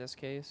think in this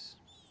case,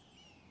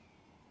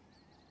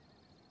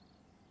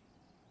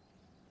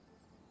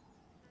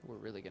 we're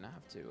really gonna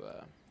have to,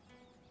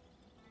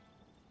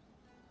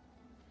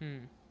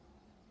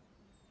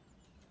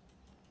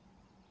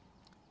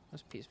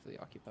 let's peacefully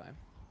occupy.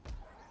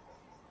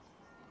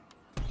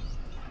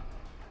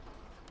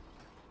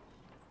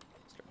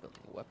 Start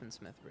building a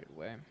weaponsmith right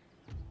away.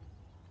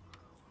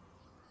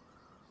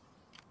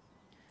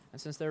 And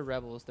since they're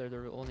rebels, they're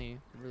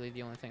really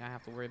the only thing I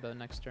have to worry about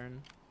next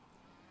turn.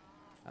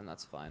 And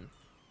that's fine.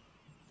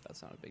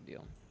 That's not a big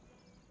deal.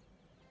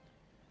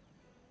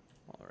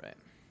 Alright.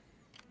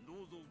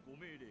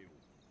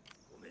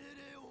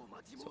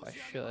 So I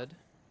should...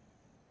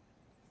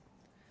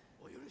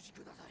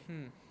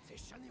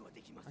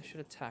 I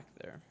should attack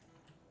there.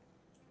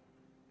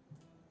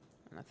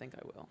 And I think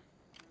I will.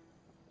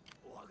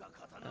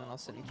 And then I'll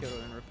sit in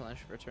Kyoto and replenish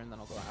for a turn, then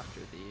I'll go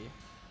after the...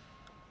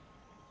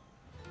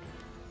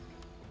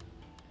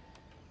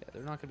 Yeah,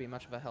 they're not going to be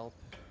much of a help.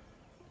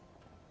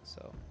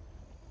 So...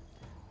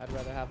 I'd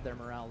rather have their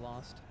morale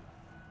lost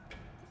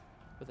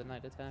with a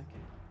night attack.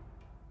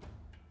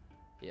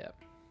 Yeah.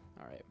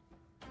 Alright.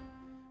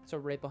 So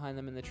right behind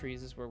them in the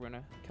trees is where we're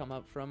going to come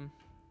up from.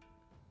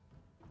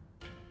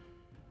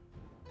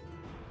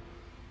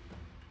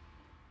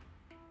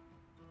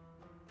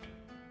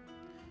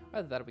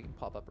 Either that or we can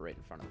pop up right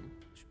in front of them.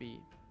 Should be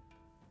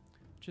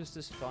just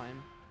as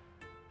fine.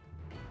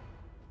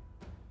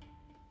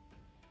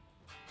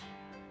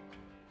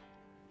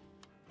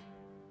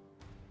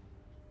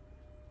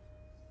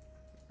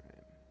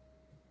 Right.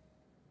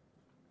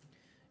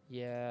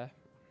 Yeah.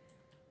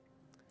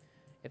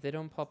 If they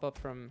don't pop up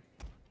from...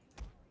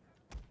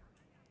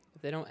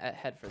 If they don't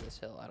head for this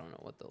hill, I don't know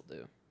what they'll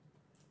do.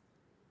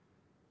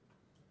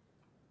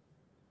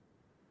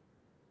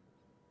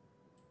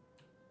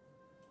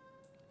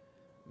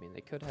 I mean,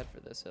 they could head for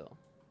this hill.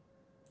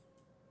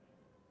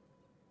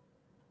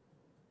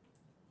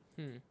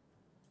 Hmm.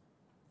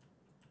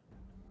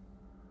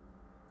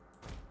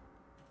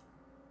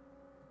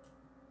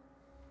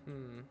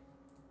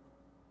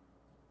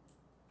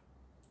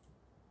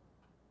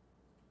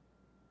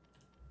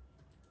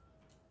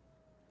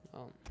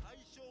 Well,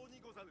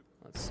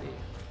 let's see.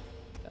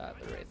 Ah,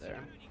 they're right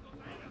there.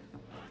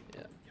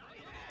 Yeah.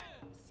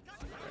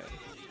 Right.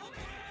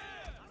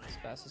 As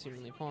fast as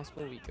humanly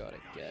possible, we gotta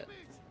get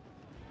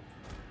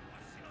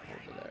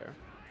over there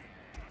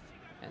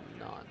and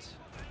not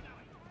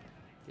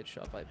get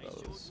shot by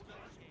bows.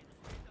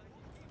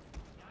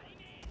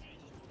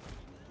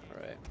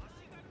 Alright.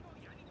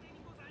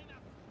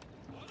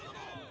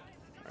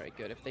 Alright,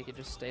 good. If they could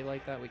just stay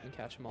like that, we can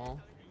catch them all.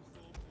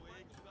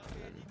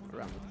 And then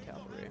around with the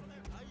cavalry.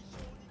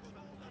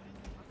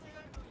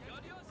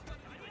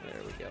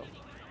 There we go.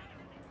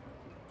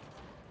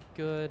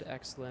 Good,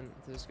 excellent.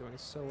 This is going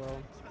so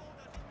well.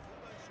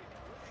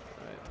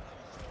 Alright.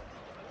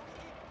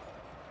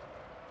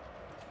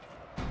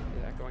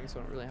 Get that going so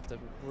I don't really have to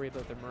worry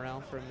about their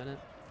morale for a minute.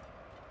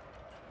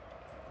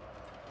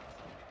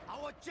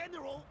 Our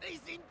general is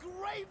in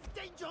grave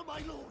danger,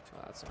 my lord.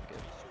 Oh, that's not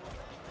good.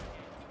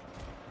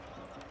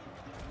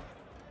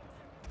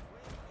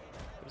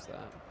 What's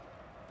that?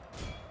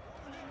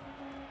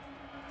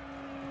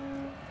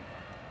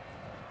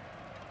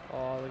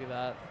 Oh, look at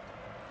that.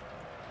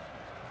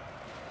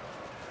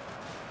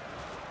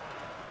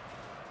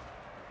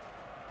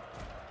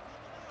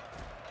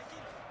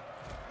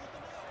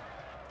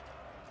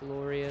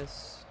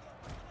 Glorious.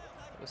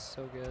 That was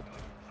so good.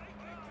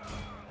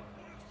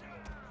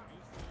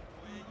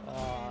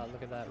 Oh,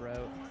 look at that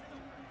route.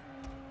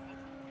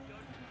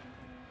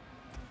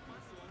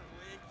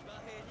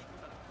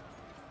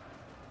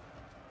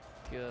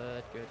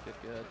 Good, good,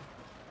 good, good.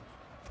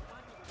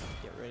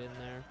 Get right in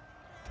there.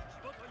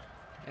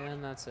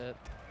 And that's it.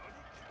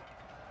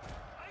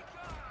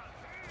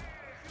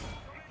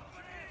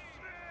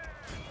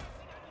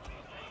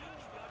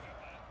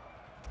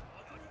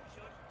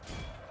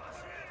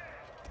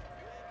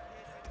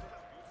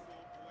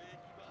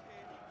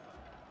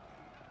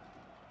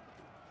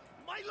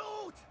 My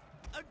lord!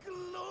 A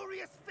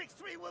glorious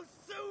victory will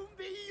soon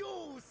be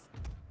yours!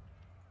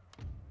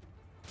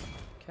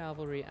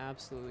 Cavalry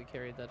absolutely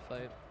carried that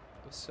fight.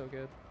 It was so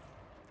good.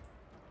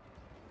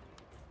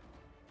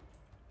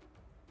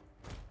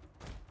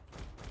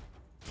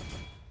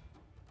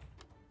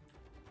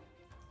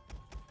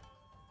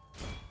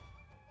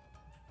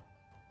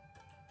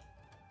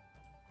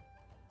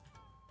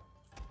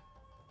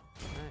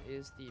 That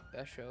is the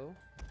Besho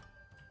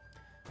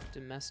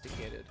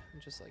domesticated,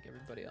 just like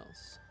everybody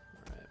else.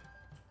 Alright.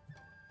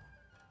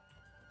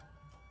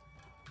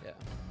 Yeah.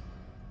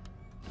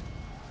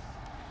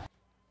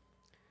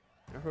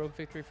 A heroic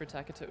victory for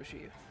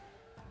Taketoshi.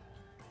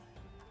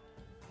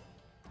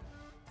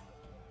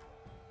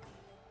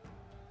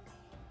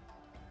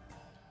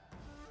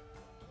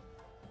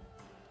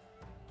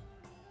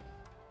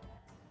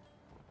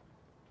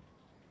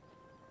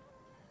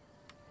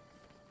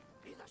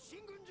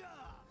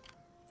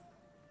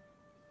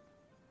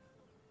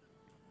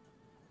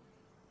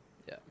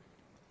 Yeah.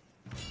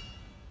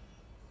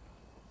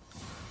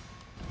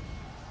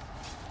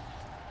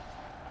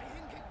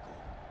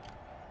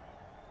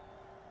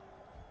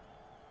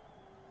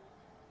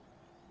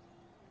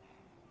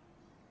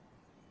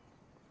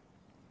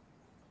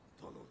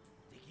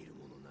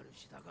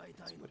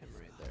 Let's put him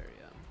right there,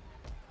 yeah.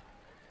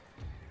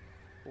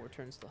 4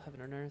 turns till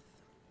heaven and earth.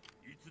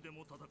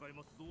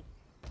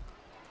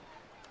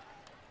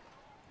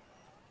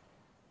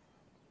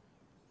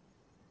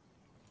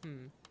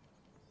 Hmm.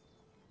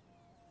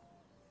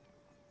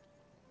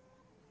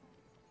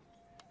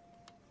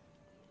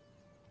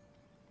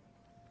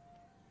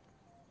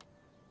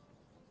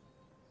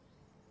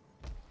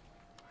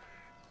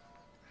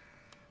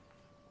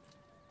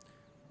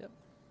 Yep,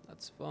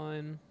 that's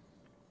fine.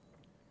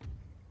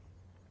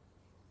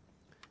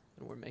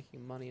 And we're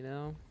making money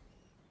now,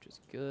 which is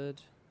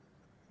good.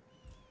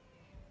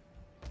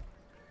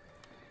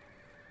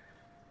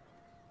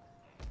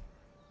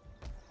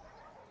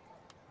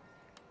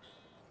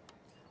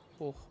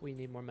 Oh, we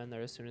need more men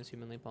there as soon as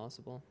humanly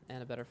possible,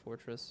 and a better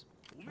fortress.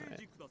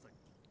 Alright.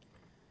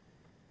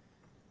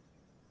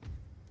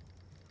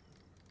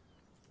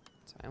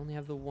 So I only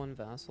have the 1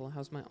 vassal.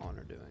 How's my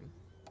honor doing?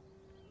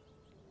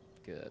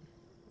 Good.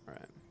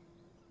 Alright.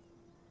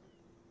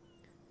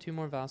 2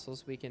 more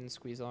vassals we can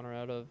squeeze honor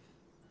out of.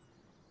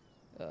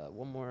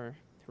 1 more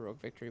heroic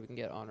victory we can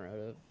get honor out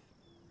of.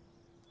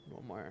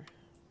 One more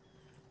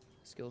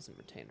skills and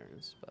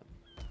retainers, but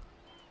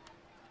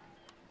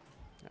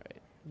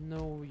alright.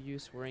 No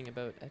use worrying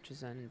about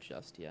Echizen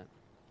just yet.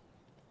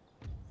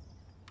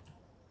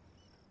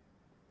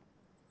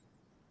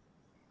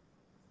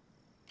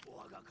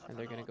 And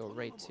they're gonna go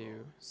right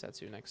to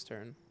Setsu next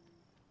turn.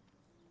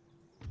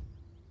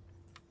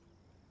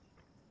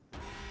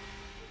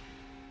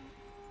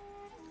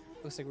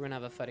 Looks like we're gonna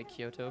have a fight at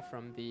Kyoto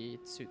from the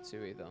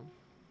Tsutsui though.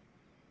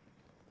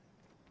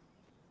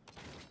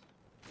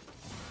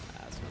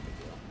 That's no big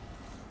deal.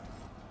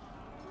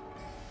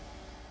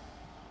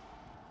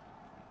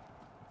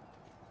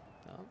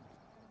 Oh.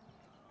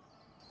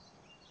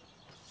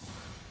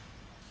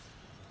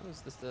 Oh,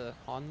 is this the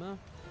Hanma?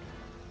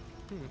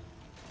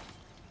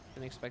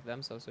 Didn't expect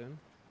them so soon.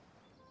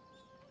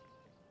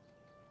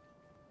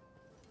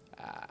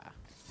 Ah.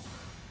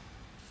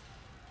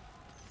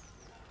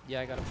 Yeah,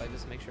 I gotta fight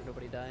this to make sure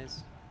nobody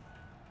dies.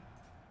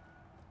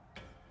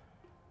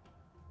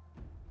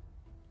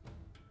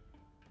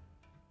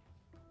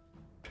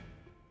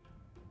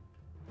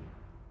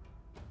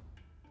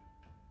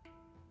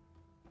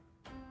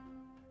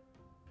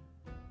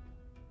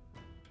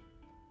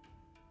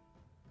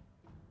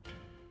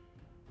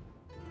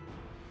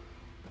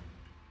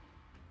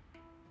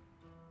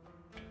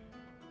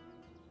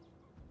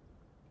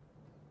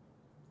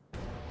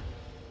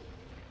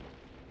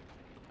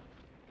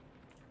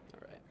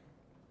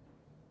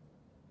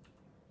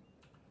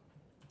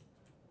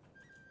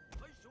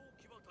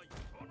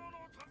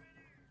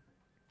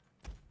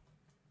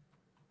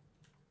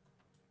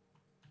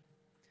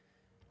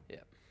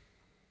 Yep.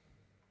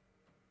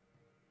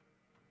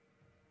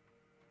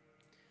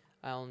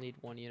 I'll need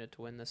 1 unit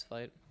to win this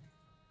fight.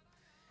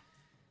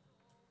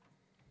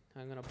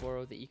 I'm gonna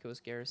borrow the Eco's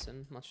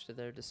garrison, much to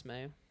their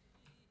dismay.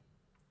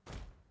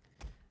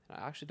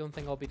 I actually don't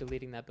think I'll be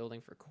deleting that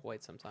building for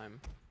quite some time.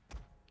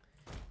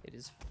 It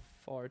is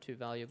far too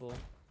valuable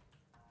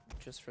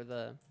just for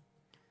the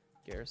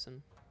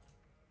garrison.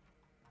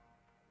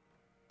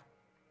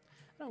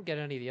 I don't get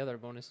any of the other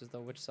bonuses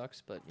though, which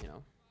sucks, but you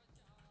know.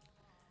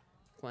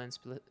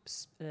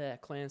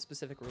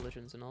 Clan-specific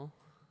religions and all.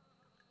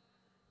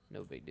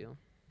 No big deal.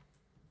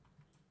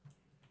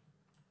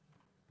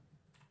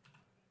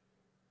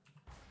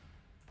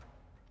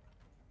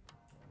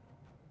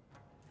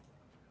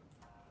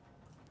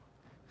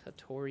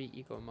 Hattori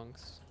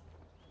eco-monks.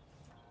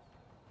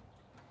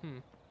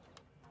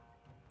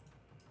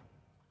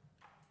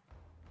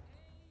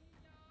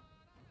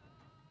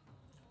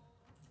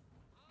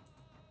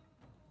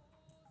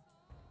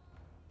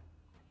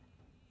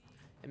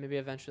 And maybe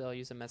eventually I'll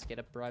use a Metsuke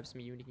to bribe some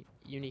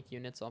unique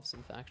units off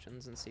some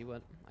factions and see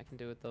what I can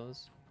do with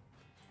those.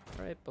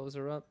 Alright, bows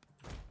are up.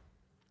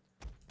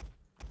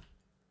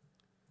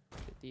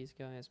 Get these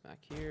guys back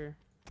here.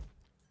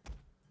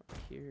 Back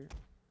here.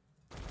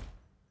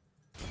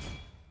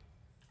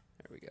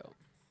 There we go.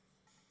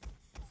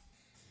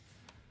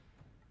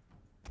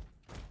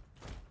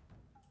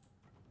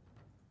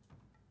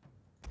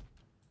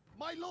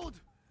 My lord,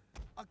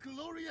 a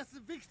glorious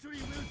victory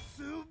will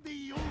soon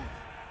be yours.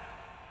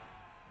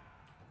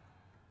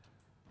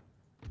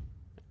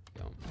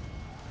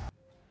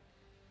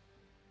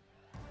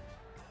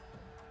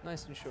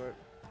 Nice and short.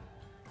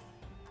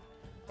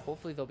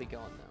 Hopefully they'll be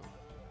gone now.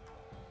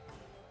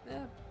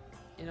 Yeah,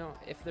 you know,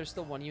 if there's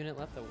still 1 unit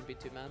left, I wouldn't be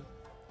too mad.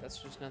 That's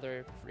just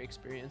another free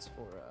experience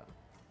for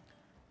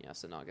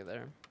Yasunaga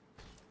there.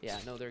 Yeah,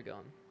 no, they're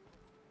gone.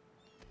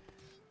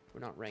 We're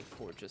not rank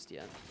 4 just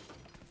yet.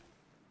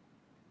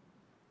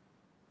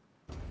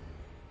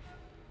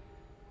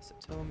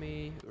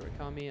 Satomi,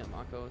 Urakami,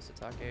 Amako,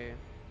 Satake.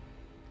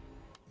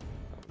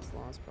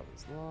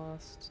 Province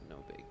lost. No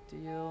big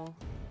deal.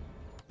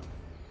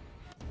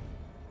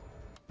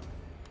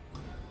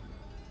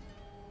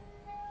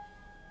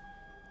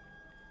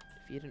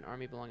 Defeat an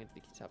army belonging to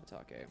the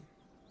Kitabatake.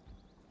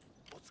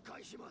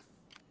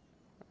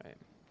 Alright.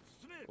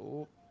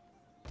 Oh.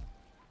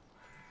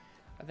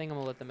 I think I'm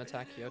gonna let them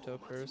attack Kyoto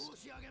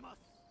first.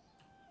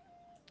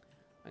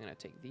 I'm gonna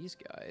take these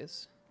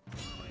guys.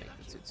 Make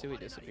the Tsutsui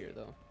disappear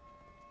though.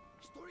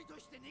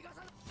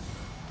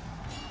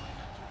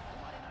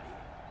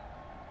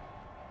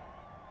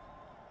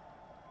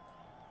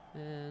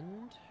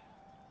 And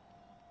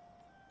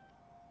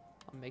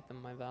I'll make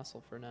them my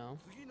vassal for now.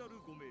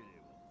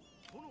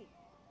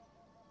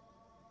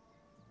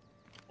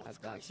 Add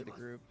that to the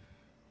group.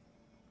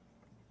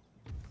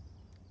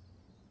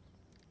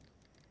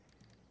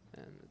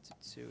 And the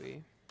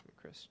Tsutsui.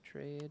 Request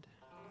trade.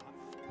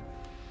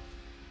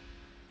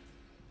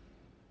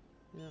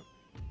 Yep.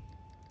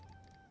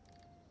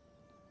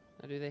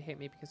 Now do they hate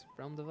me because of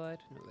Realm Divide?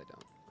 No, they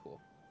don't. Cool.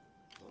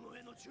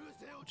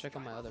 I'll check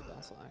on my other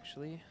vassal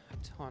actually.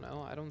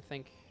 Tano, I don't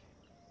think...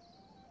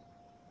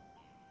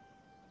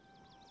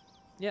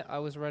 Yeah, I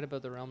was right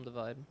about the Realm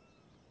Divide.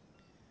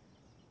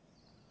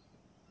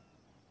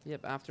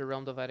 Yep, after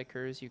Realm Divide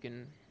occurs, you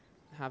can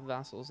have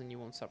vassals and you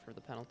won't suffer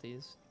the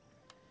penalties.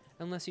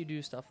 Unless you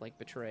do stuff like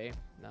betray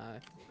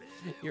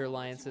your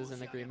alliances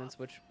and agreements,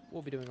 which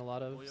we'll be doing a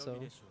lot of, so...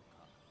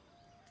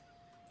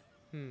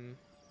 Hmm.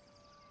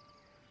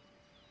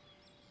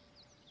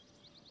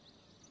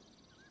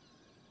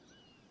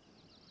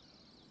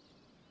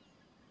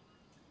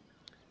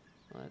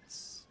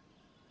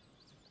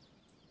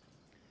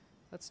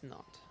 Let's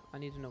not. I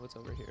need to know what's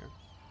over here.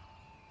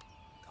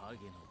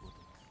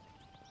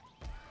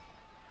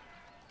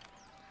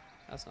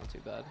 That's not too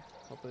bad.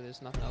 Hopefully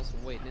there's nothing else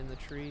waiting in the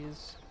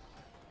trees.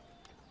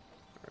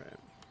 Alright.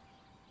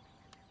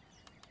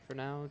 For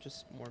now,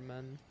 just more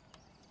men.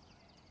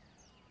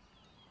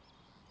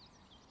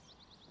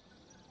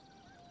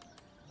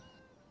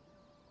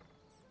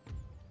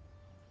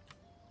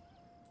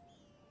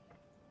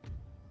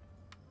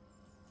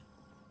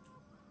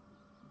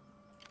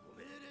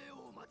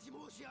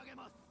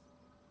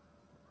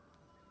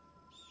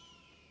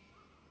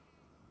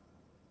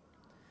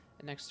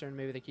 And next turn,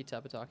 maybe the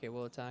Kitabutake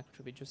will attack, which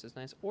would be just as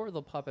nice. Or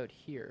they'll pop out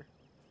here,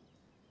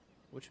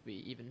 which would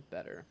be even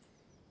better.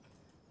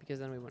 Because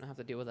then we wouldn't have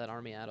to deal with that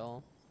army at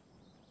all.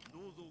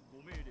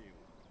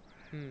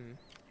 Hmm.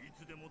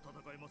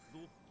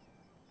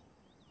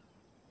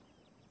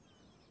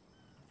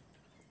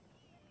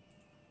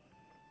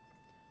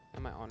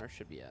 And my honor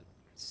should be at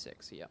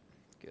 6. Yep.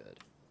 Good.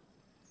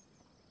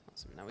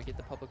 Awesome. Now we get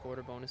the public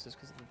order bonuses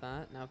because of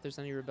that. Now if there's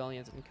any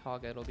rebellions in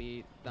Kaga, it'll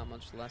be that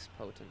much less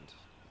potent.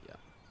 Yeah.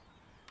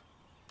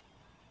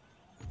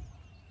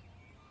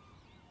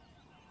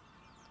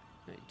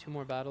 Right, 2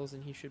 more battles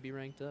and he should be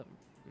ranked up.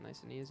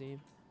 Nice and easy.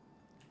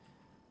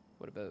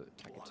 What about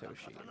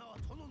Taketoshi?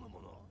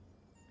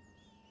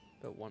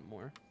 About 1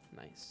 more.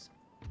 Nice.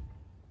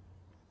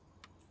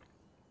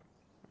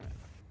 Alright.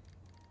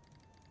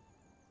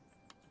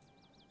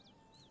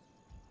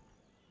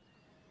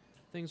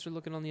 Things are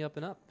looking on the up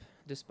and up,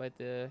 despite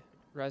the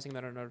rising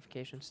amount of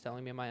notifications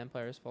telling me my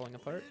empire is falling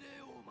apart.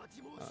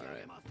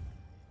 Alright.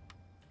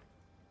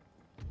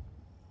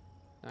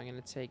 I'm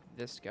gonna take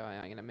this guy,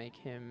 I'm gonna make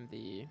him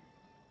the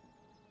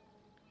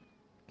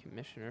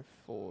commissioner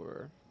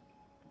for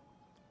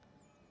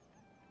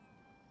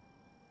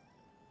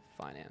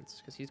finance,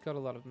 because he's got a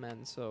lot of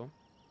men, so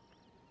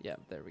yeah,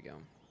 there we go.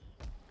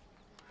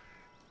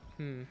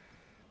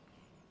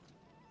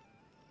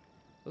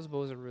 Those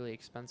bows are really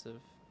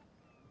expensive.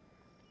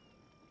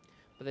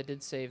 But they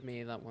did save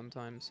me that one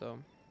time, so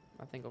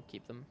I think I'll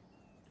keep them.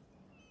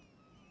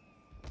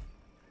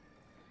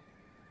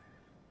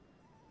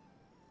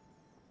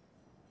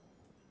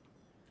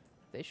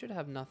 They should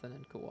have nothing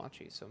in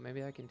Kawachi, so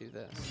maybe I can do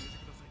this.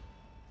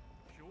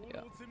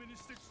 Yeah.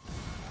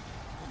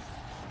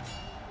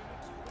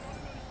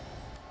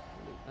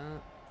 Loot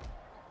that.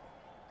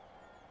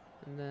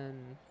 And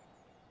then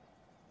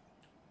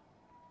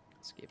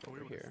escape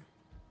over here.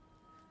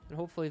 And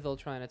hopefully they'll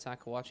try and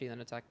attack Kawachi,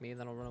 then attack me,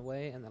 then I'll run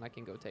away, and then I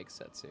can go take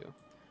Setsu.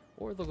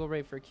 Or they'll go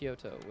right for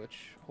Kyoto,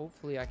 which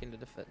hopefully I can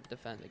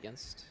defend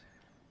against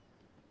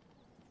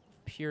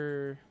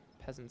pure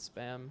peasant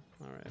spam.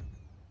 Alright.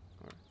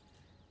 Or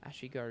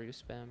Ashigaru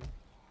spam.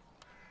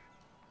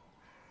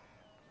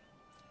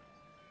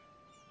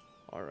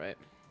 Alright.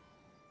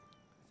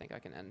 I think I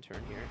can end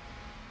turn here.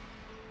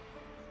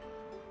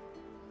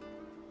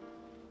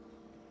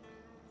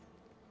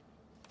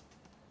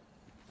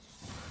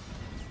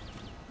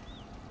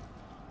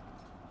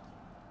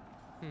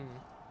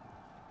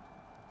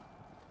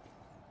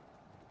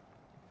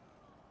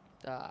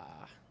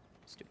 Ah,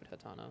 stupid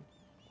Hatana.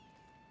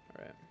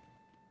 Alright.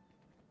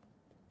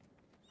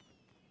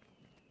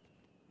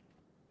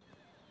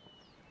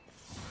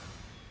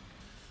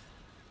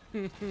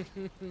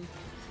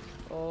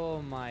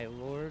 Oh my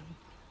lord.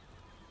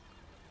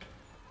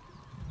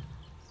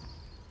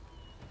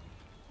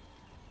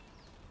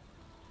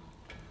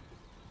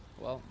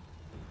 Well,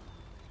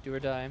 do or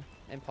die.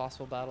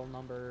 Impossible battle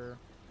number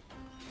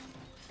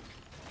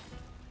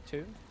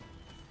 2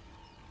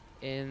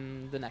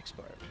 in the next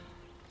part.